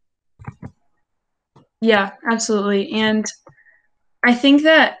 Yeah, absolutely. And I think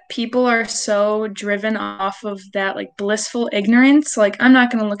that people are so driven off of that like blissful ignorance. Like, I'm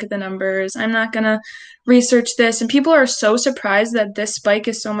not going to look at the numbers. I'm not going to research this. And people are so surprised that this spike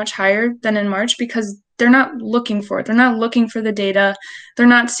is so much higher than in March because they're not looking for it. They're not looking for the data. They're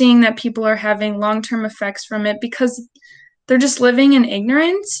not seeing that people are having long-term effects from it because they're just living in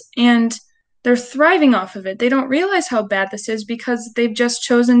ignorance and they're thriving off of it. They don't realize how bad this is because they've just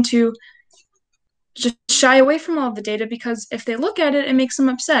chosen to just shy away from all of the data because if they look at it, it makes them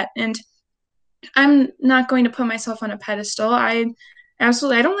upset. And I'm not going to put myself on a pedestal. I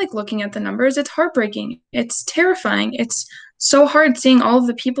don't like looking at the numbers. It's heartbreaking. It's terrifying. It's so hard seeing all of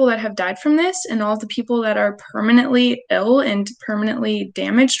the people that have died from this and all of the people that are permanently ill and permanently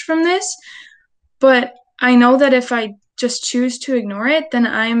damaged from this. But I know that if I just choose to ignore it, then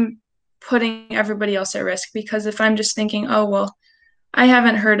I'm putting everybody else at risk because if I'm just thinking, oh, well, I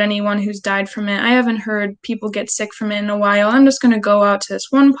haven't heard anyone who's died from it. I haven't heard people get sick from it in a while. I'm just going to go out to this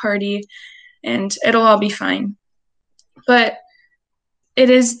one party and it'll all be fine. But it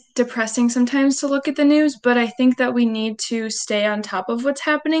is depressing sometimes to look at the news, but I think that we need to stay on top of what's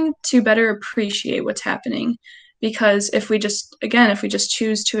happening to better appreciate what's happening. Because if we just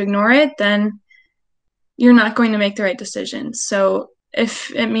choose to ignore it, then you're not going to make the right decisions. So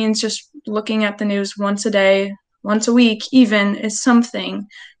if it means just looking at the news once a day, once a week even is something,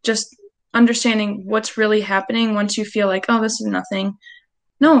 just understanding what's really happening once you feel like, oh, this is nothing.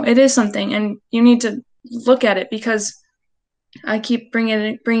 No, it is something, and you need to look at it because I keep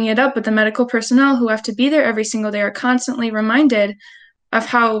bringing it up, but the medical personnel who have to be there every single day are constantly reminded of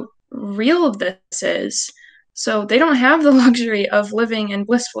how real this is. So they don't have the luxury of living in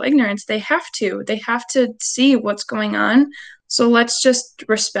blissful ignorance. They have to see what's going on. So let's just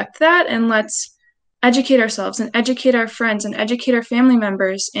respect that and let's educate ourselves and educate our friends and educate our family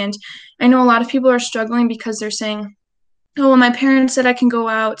members. And I know a lot of people are struggling because they're saying, oh, well, my parents said I can go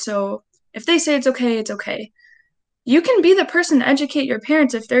out, so if they say it's okay, it's okay. You can be the person to educate your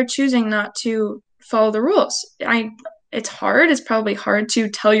parents if they're choosing not to follow the rules. It's hard. It's probably hard to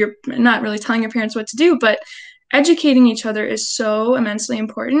not really telling your parents what to do, but educating each other is so immensely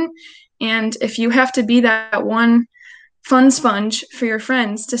important. And if you have to be that one fun sponge for your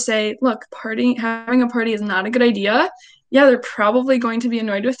friends to say, look, having a party is not a good idea. Yeah, they're probably going to be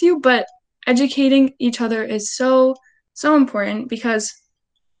annoyed with you, but educating each other is so, so important because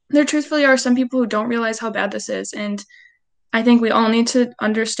there truthfully are some people who don't realize how bad this is. And I think we all need to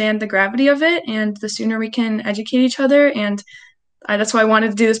understand the gravity of it. And the sooner we can educate each other. And that's why I wanted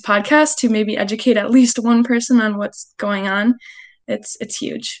to do this podcast, to maybe educate at least one person on what's going on. It's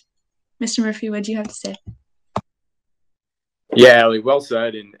huge. Mr. Murphy, what do you have to say? Yeah, Ellie, well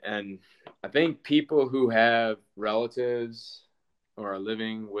said. And I think people who have relatives or are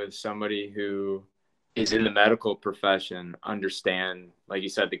living with somebody who is in the medical profession understand, like you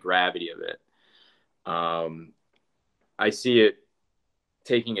said, the gravity of it. I see it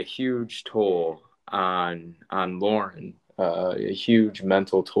taking a huge toll on Lauren, a huge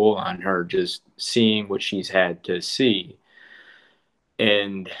mental toll on her, just seeing what she's had to see.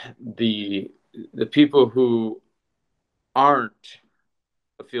 And the people who aren't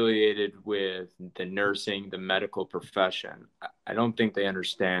affiliated with the nursing, the medical profession, I don't think they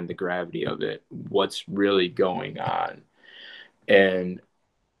understand the gravity of it, what's really going on. And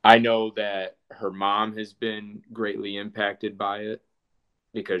I know that her mom has been greatly impacted by it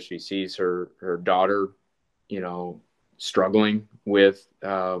because she sees her daughter, struggling with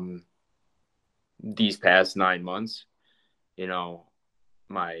these past 9 months.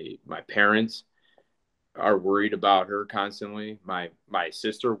 My parents are worried about her constantly. My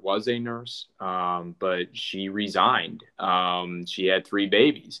sister was a nurse, but she resigned. She had 3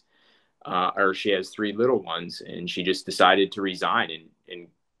 babies, or she has 3 little ones, and she just decided to resign and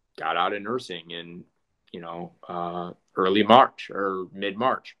got out of nursing in, early March or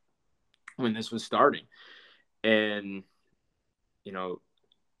mid-March when this was starting. And,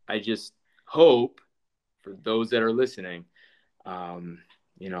 I just hope for those that are listening,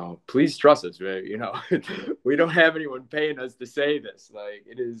 please trust us. We don't have anyone paying us to say this. Like,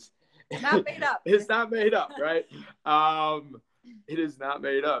 it is not made up. It's not made up, right? It is not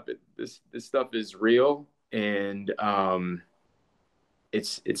made up. This stuff is real, and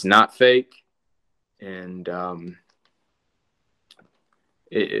it's not fake. And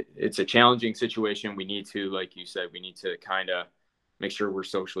it's a challenging situation. We need to, like you said, we need to kind of make sure we're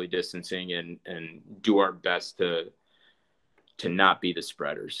socially distancing and do our best to not be the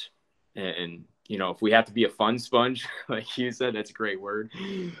spreaders. And if we have to be a fun sponge, like you said, that's a great word.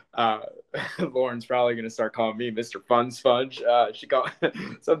 Lauren's probably going to start calling me Mr. Fun Sponge.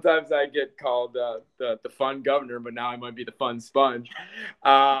 Sometimes I get called the fun governor, but now I might be the fun sponge.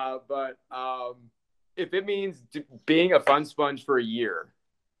 But if it means being a fun sponge for a year,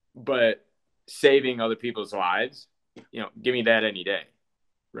 but saving other people's lives, give me that any day,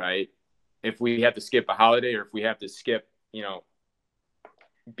 right? If we have to skip a holiday, or if we have to skip,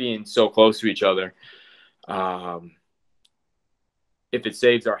 being so close to each other, if it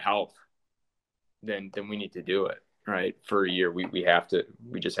saves our health, then we need to do it, right? For a year, we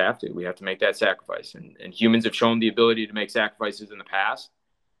just have to make that sacrifice. And humans have shown the ability to make sacrifices in the past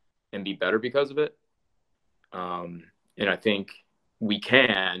and be better because of it. And I think we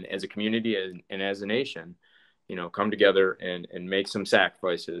can, as a community and as a nation, come together and make some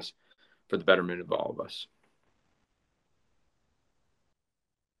sacrifices for the betterment of all of us.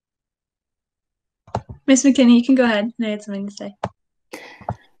 Miss McKinney, you can go ahead. I had something to say.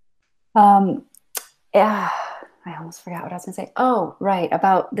 Yeah, I almost forgot what I was going to say. Oh, right,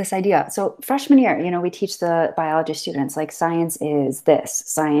 about this idea. So freshman year, we teach the biology students, like, science is this,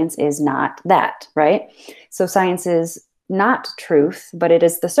 science is not that, right? So science is not truth, but it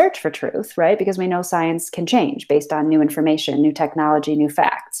is the search for truth, right? Because we know science can change based on new information, new technology, new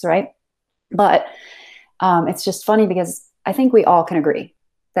facts, right? But it's just funny because I think we all can agree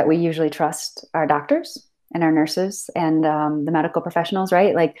that we usually trust our doctors and our nurses and the medical professionals,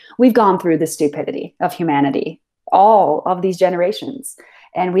 right? Like, we've gone through the stupidity of humanity, all of these generations,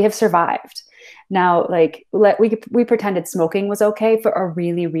 and we have survived. Now, like, we pretended smoking was okay for a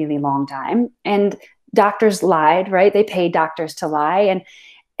really, really long time, and doctors lied, right? They paid doctors to lie,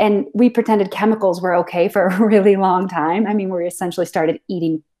 and we pretended chemicals were okay for a really long time. I mean, we essentially started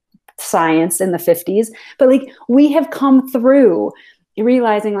eating science in the 50s, but like, we have come through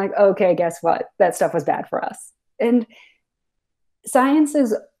realizing, like, okay, guess what? That stuff was bad for us. And science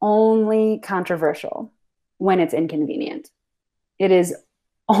is only controversial when it's inconvenient. It is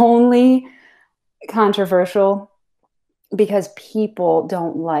only controversial because people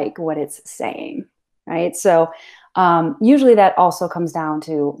don't like what it's saying, right? So usually that also comes down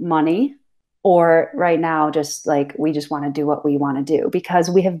to money, or right now, just like, we just want to do what we want to do because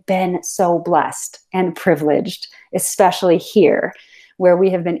we have been so blessed and privileged, especially here, where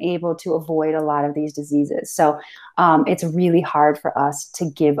we have been able to avoid a lot of these diseases. So it's really hard for us to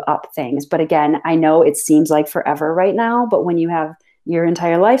give up things. But again, I know it seems like forever right now, but when you have your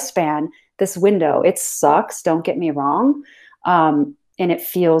entire lifespan, this window, it sucks, don't get me wrong. And it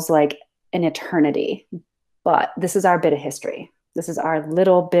feels like an eternity, but this is our bit of history. This is our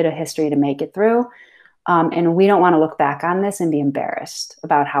little bit of history to make it through. And we don't want to look back on this and be embarrassed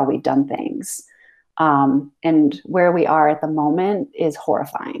about how we've done things. And where we are at the moment is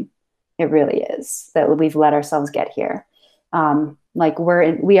horrifying. It really is, that we've let ourselves get here. Like,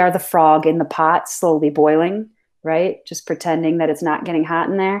 we are the frog in the pot, slowly boiling, right? Just pretending that it's not getting hot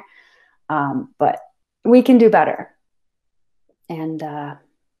in there. But we can do better. And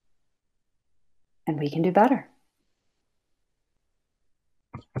we can do better.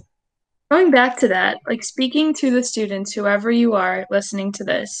 Going back to that, like speaking to the students, whoever you are listening to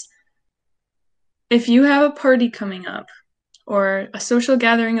this, if you have a party coming up or a social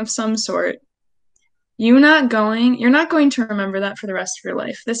gathering of some sort, you're not going to remember that for the rest of your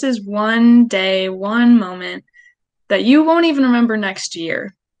life. This is one day, one moment that you won't even remember next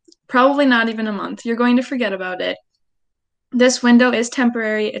year. Probably not even a month. You're going to forget about it. This window is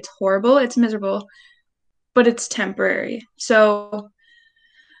temporary. It's horrible. It's miserable, but it's temporary. So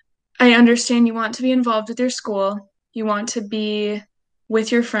I understand you want to be involved with your school. You want to be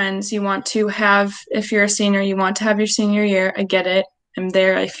with your friends. You want to have, if you're a senior, you want to have your senior year. I get it. I'm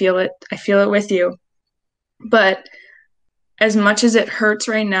there. I feel it. I feel it with you. But as much as it hurts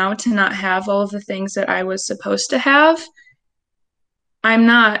right now to not have all of the things that I was supposed to have, I'm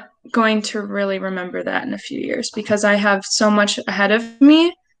not going to really remember that in a few years because I have so much ahead of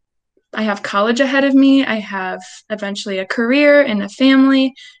me. I have college ahead of me. I have eventually a career and a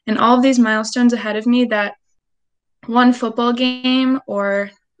family and all of these milestones ahead of me that one football game or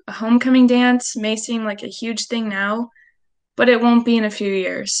a homecoming dance may seem like a huge thing now, but it won't be in a few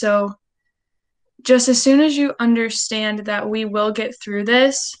years. So just as soon as you understand that we will get through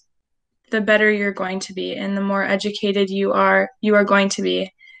this, the better you're going to be and the more educated you are going to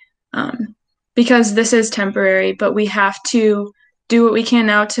be. Because this is temporary, but we have to do what we can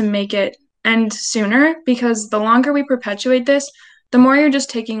now to make it end sooner, because the longer we perpetuate this, the more you're just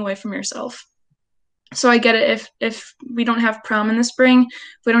taking away from yourself. So I get it if we don't have prom in the spring,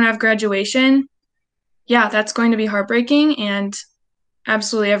 if we don't have graduation, yeah, that's going to be heartbreaking, and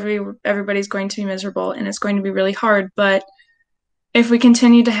absolutely everybody's going to be miserable and it's going to be really hard. But if we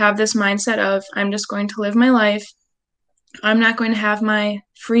continue to have this mindset of I'm just going to live my life, I'm not going to have my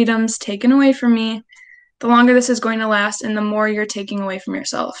freedoms taken away from me, the longer this is going to last and the more you're taking away from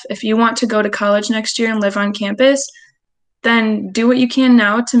yourself. If you want to go to college next year and live on campus, then do what you can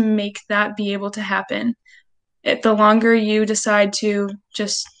now to make that be able to happen. The longer you decide to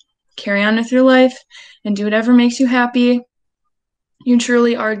just carry on with your life and do whatever makes you happy, you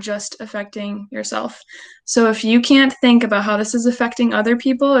truly are just affecting yourself. So if you can't think about how this is affecting other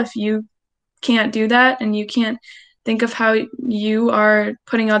people, if you can't do that and you can't think of how you are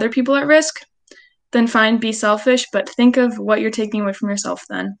putting other people at risk, then fine, be selfish, but think of what you're taking away from yourself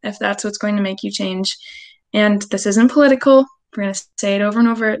then, if that's what's going to make you change. And this isn't political. We're going to say it over and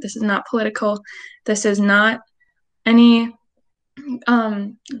over. This is not political. This is not any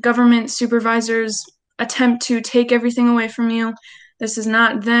government supervisor's attempt to take everything away from you. This is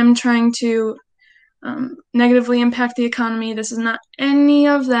not them trying to negatively impact the economy. This is not any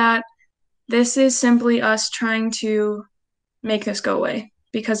of that. This is simply us trying to make this go away,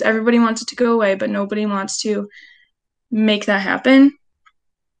 because everybody wants it to go away, but nobody wants to make that happen.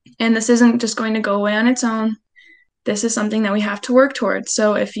 And this isn't just going to go away on its own. This is something that we have to work towards.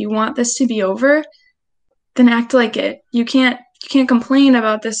 So if you want this to be over, then act like it. You can't complain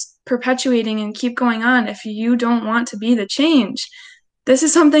about this perpetuating and keep going on if you don't want to be the change. This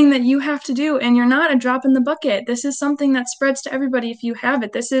is something that you have to do, and you're not a drop in the bucket. This is something that spreads to everybody if you have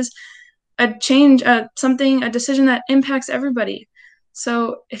it. This is a change, a decision that impacts everybody.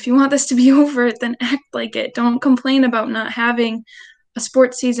 So if you want this to be over, then act like it. Don't complain about not having a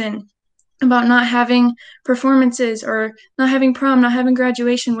sports season, about not having performances, or not having prom, not having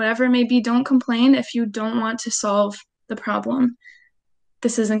graduation, whatever it may be. Don't complain if you don't want to solve the problem.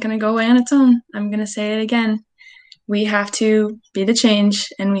 This isn't going to go away on its own. I'm going to say it again. We have to be the change,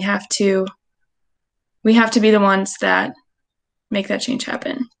 and we have to be the ones that make that change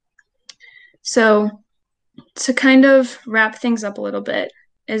happen. So to kind of wrap things up a little bit,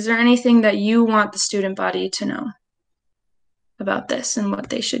 is there anything that you want the student body to know about this and what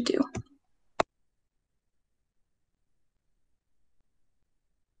they should do?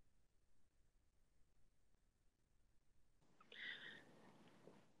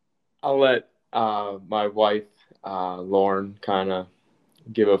 I'll let my wife, Lauren, kind of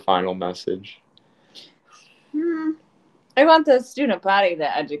give a final message. I want the student body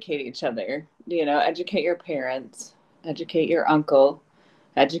to educate each other. Educate your parents, educate your uncle,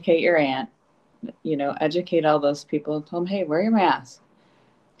 educate your aunt, educate all those people. Tell them, hey, wear your mask.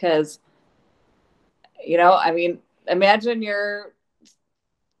 Because, imagine your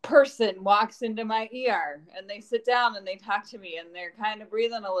person walks into my ER and they sit down and they talk to me and they're kind of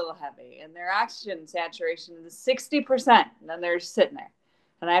breathing a little heavy and their oxygen saturation is 60%. And then they're sitting there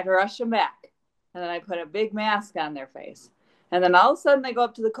and I have to rush them back. And then I put a big mask on their face. And then all of a sudden they go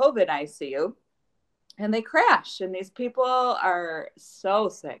up to the COVID ICU and they crash, and these people are so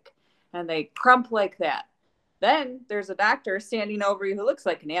sick and they crump like that. Then there's a doctor standing over you who looks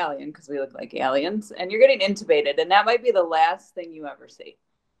like an alien, because we look like aliens, and you're getting intubated, and that might be the last thing you ever see.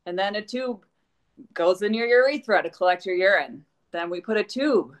 And then a tube goes in your urethra to collect your urine. Then we put a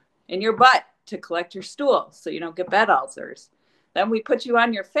tube in your butt to collect your stool so you don't get bed ulcers. Then we put you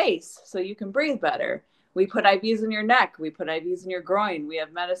on your face so you can breathe better. We put IVs in your neck. We put IVs in your groin. We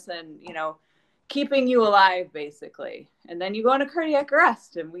have medicine, you know, keeping you alive, basically. And then you go into cardiac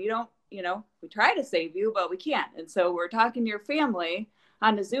arrest, and we don't, you know, we try to save you, but we can't. And so we're talking to your family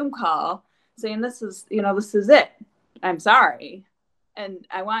on a Zoom call saying, this is, you know, this is it. I'm sorry. And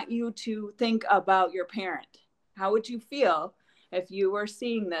I want you to think about your parent. How would you feel if you were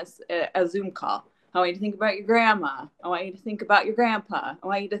seeing this a Zoom call? I want you to think about your grandma. I want you to think about your grandpa. I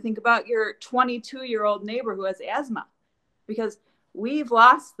want you to think about your 22-year-old neighbor who has asthma, because we've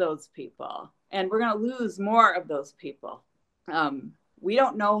lost those people, and we're going to lose more of those people. We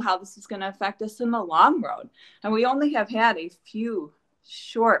don't know how this is going to affect us in the long run. And we only have had a few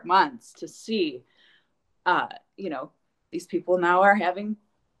short months to see, you know, these people now are having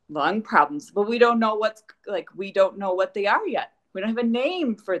lung problems, but we don't know we don't know what they are yet. We don't have a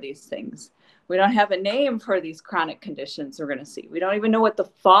name for these things. We don't have a name for these chronic conditions we're going to see. We don't even know what the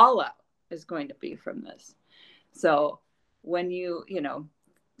fallout is going to be from this. So when you know,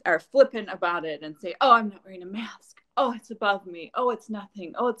 are flippant about it and say, oh, I'm not wearing a mask. Oh, it's above me. Oh, it's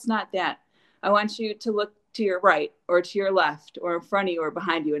nothing. Oh, it's not that. I want you to look to your right or to your left or in front of you or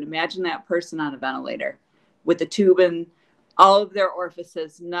behind you and imagine that person on a ventilator with the tube in all of their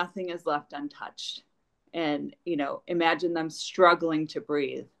orifices. Nothing is left untouched. And, you know, imagine them struggling to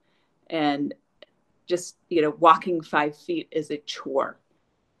breathe. And just, you know, walking 5 feet is a chore.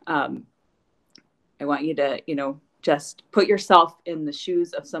 I want you to, you know, just put yourself in the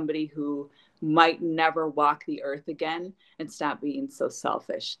shoes of somebody who might never walk the earth again, and stop being so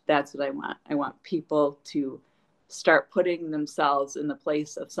selfish. That's what I want. I want people to start putting themselves in the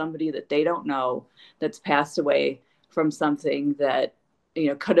place of somebody that they don't know, that's passed away from something that, you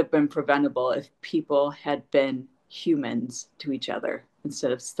know, could have been preventable if people had been humans to each other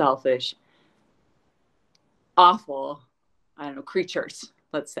instead of selfish, awful, I don't know, creatures,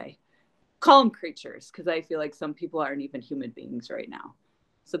 let's say. Call them creatures, because I feel like some people aren't even human beings right now.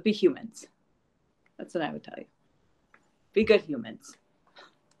 So be humans. That's what I would tell you. Be good humans.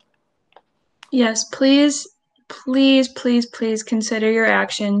 Yes, please, please, please, please consider your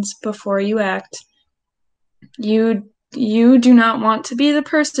actions before you act. You do not want to be the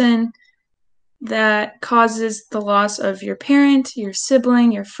person that causes the loss of your parent, your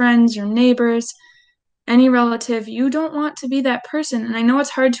sibling, your friends, your neighbors, any relative. You don't want to be that person. And I know it's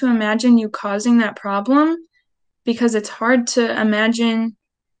hard to imagine you causing that problem, because it's hard to imagine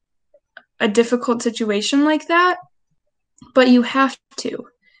a difficult situation like that, but you have to.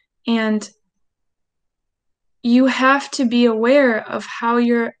 And you have to be aware of how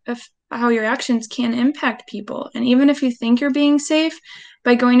your actions can impact people. And even if you think you're being safe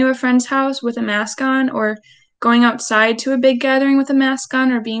by going to a friend's house with a mask on, or going outside to a big gathering with a mask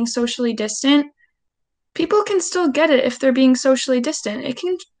on, or being socially distant, people can still get it if they're being socially distant. It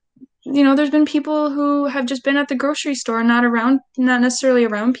can, you know, there's been people who have just been at the grocery store, not necessarily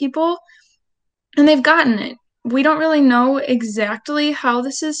around people, and they've gotten it. We don't really know exactly how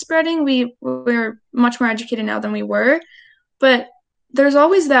this is spreading. We're much more educated now than we were, but there's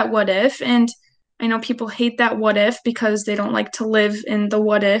always that what if, and I know people hate that what if because they don't like to live in the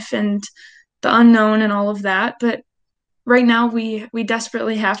what if and the unknown and all of that, but right now we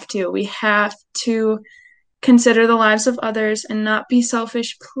desperately have to. We have to consider the lives of others and not be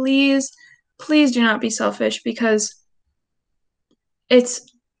selfish. Please, please do not be selfish, because it's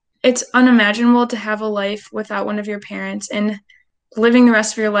unimaginable to have a life without one of your parents and living the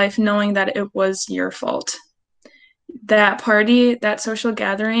rest of your life knowing that it was your fault. That party, that social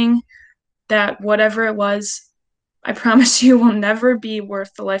gathering, that whatever it was, I promise you will never be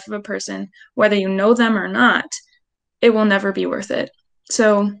worth the life of a person, whether you know them or not. It will never be worth it.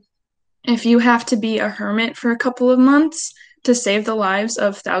 So if you have to be a hermit for a couple of months to save the lives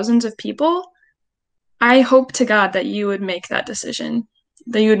of thousands of people, I hope to God that you would make that decision,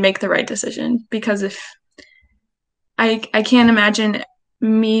 that you would make the right decision, because if I can't imagine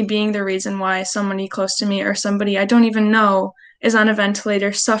me being the reason why somebody close to me or somebody I don't even know is on a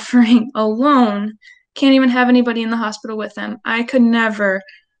ventilator suffering alone, can't even have anybody in the hospital with them. I could never,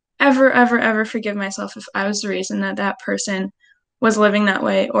 ever, ever, ever forgive myself if I was the reason that that person was living that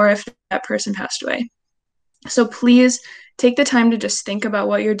way, or if that person passed away. So please take the time to just think about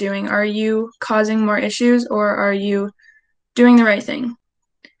what you're doing. Are you causing more issues, or are you doing the right thing?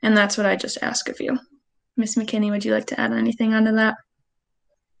 And that's what I just ask of you. Miss McKinney, would you like to add anything onto that?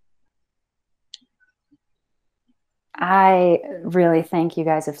 I really think you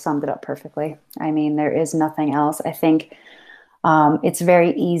guys have summed it up perfectly. I mean, there is nothing else. I think it's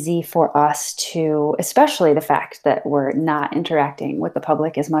very easy for us to, especially the fact that we're not interacting with the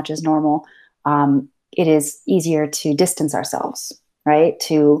public as much as normal, it is easier to distance ourselves, right?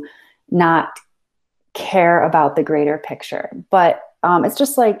 To not care about the greater picture. But it's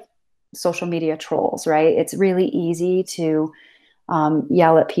just like social media trolls, right? It's really easy to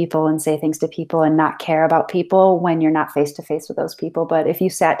yell at people and say things to people and not care about people when you're not face to face with those people. But if you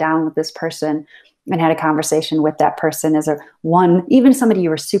sat down with this person and had a conversation with that person as even somebody you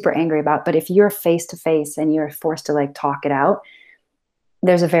were super angry about, but if you're face to face and you're forced to like talk it out,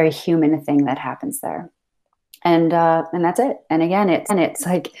 there's a very human thing that happens there. And that's it. And again, it's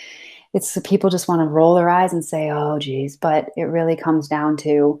like, it's people just want to roll their eyes and say, oh, geez, but it really comes down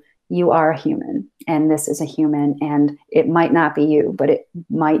to, you are a human and this is a human, and it might not be you, but it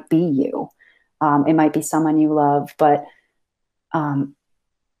might be you. It might be someone you love, but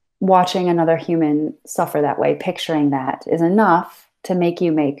watching another human suffer that way, picturing that is enough to make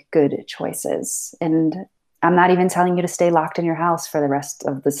you make good choices. And I'm not even telling you to stay locked in your house for the rest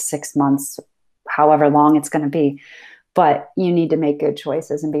of the 6 months, however long it's going to be, but you need to make good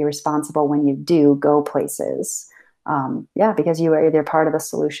choices and be responsible when you do go places. Because you are either part of the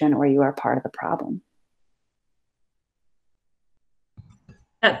solution or you are part of the problem.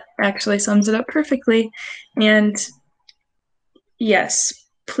 That actually sums it up perfectly. And yes,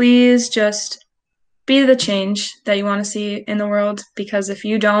 please just be the change that you want to see in the world, because if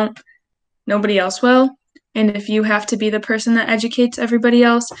you don't, nobody else will. And if you have to be the person that educates everybody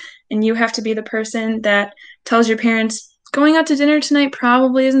else, and you have to be the person that tells your parents going out to dinner tonight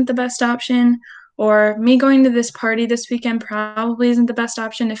probably isn't the best option, or me going to this party this weekend probably isn't the best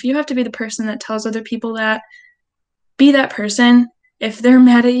option. If you have to be the person that tells other people that, be that person. If they're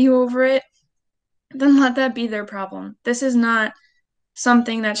mad at you over it, then let that be their problem. This is not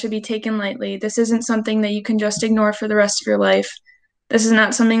something that should be taken lightly. This isn't something that you can just ignore for the rest of your life. This is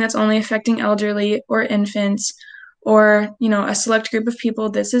not something that's only affecting elderly or infants or, a select group of people.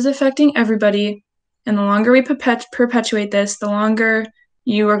 This is affecting everybody. And the longer we perpetuate this, the longer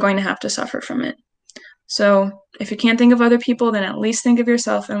you are going to have to suffer from it. So if you can't think of other people, then at least think of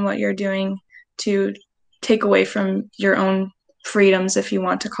yourself and what you're doing to take away from your own freedoms, if you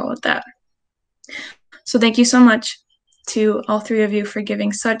want to call it that. So thank you so much to all three of you for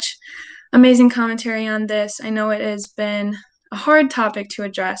giving such amazing commentary on this. I know it has been a hard topic to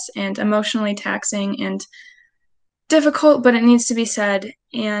address and emotionally taxing and difficult, but it needs to be said.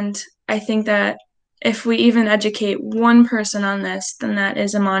 And I think that if we even educate one person on this, then that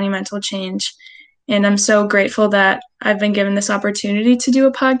is a monumental change. And I'm so grateful that I've been given this opportunity to do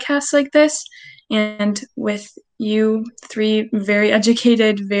a podcast like this. And with you three very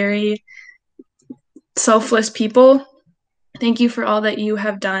educated, very selfless people, thank you for all that you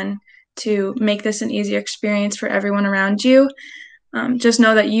have done to make this an easier experience for everyone around you. Just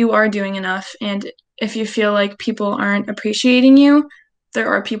know that you are doing enough. And if you feel like people aren't appreciating you, there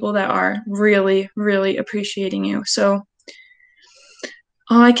are people that are really, really appreciating you. So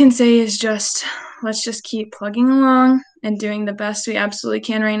all I can say is let's just keep plugging along and doing the best we absolutely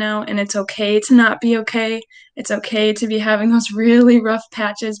can right now. And it's okay to not be okay. It's okay to be having those really rough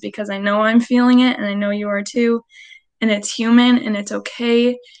patches, because I know I'm feeling it and I know you are too. And it's human and it's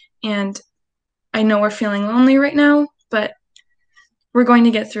okay. And I know we're feeling lonely right now, but we're going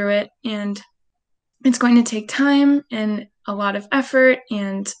to get through it. And it's going to take time and a lot of effort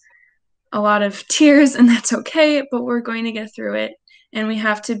and a lot of tears, and that's okay, but we're going to get through it. And we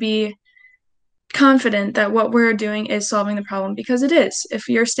have to be confident that what we're doing is solving the problem, because it is. If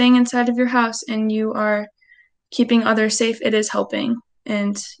you're staying inside of your house and you are keeping others safe, it is helping.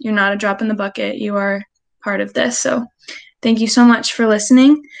 And you're not a drop in the bucket. You are part of this. So thank you so much for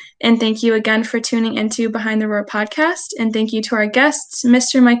listening. And thank you again for tuning into Behind the Roar podcast. And thank you to our guests,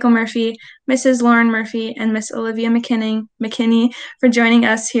 Mr. Michael Murphy, Mrs. Lauren Murphy, and Miss Olivia McKinney for joining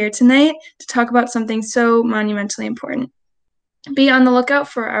us here tonight to talk about something so monumentally important. Be on the lookout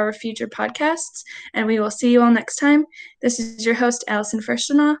for our future podcasts, and we will see you all next time. This is your host, Allison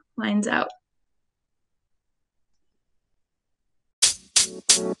Furstenaw. Lines out.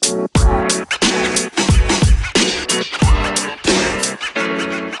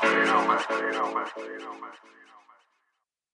 You know, man.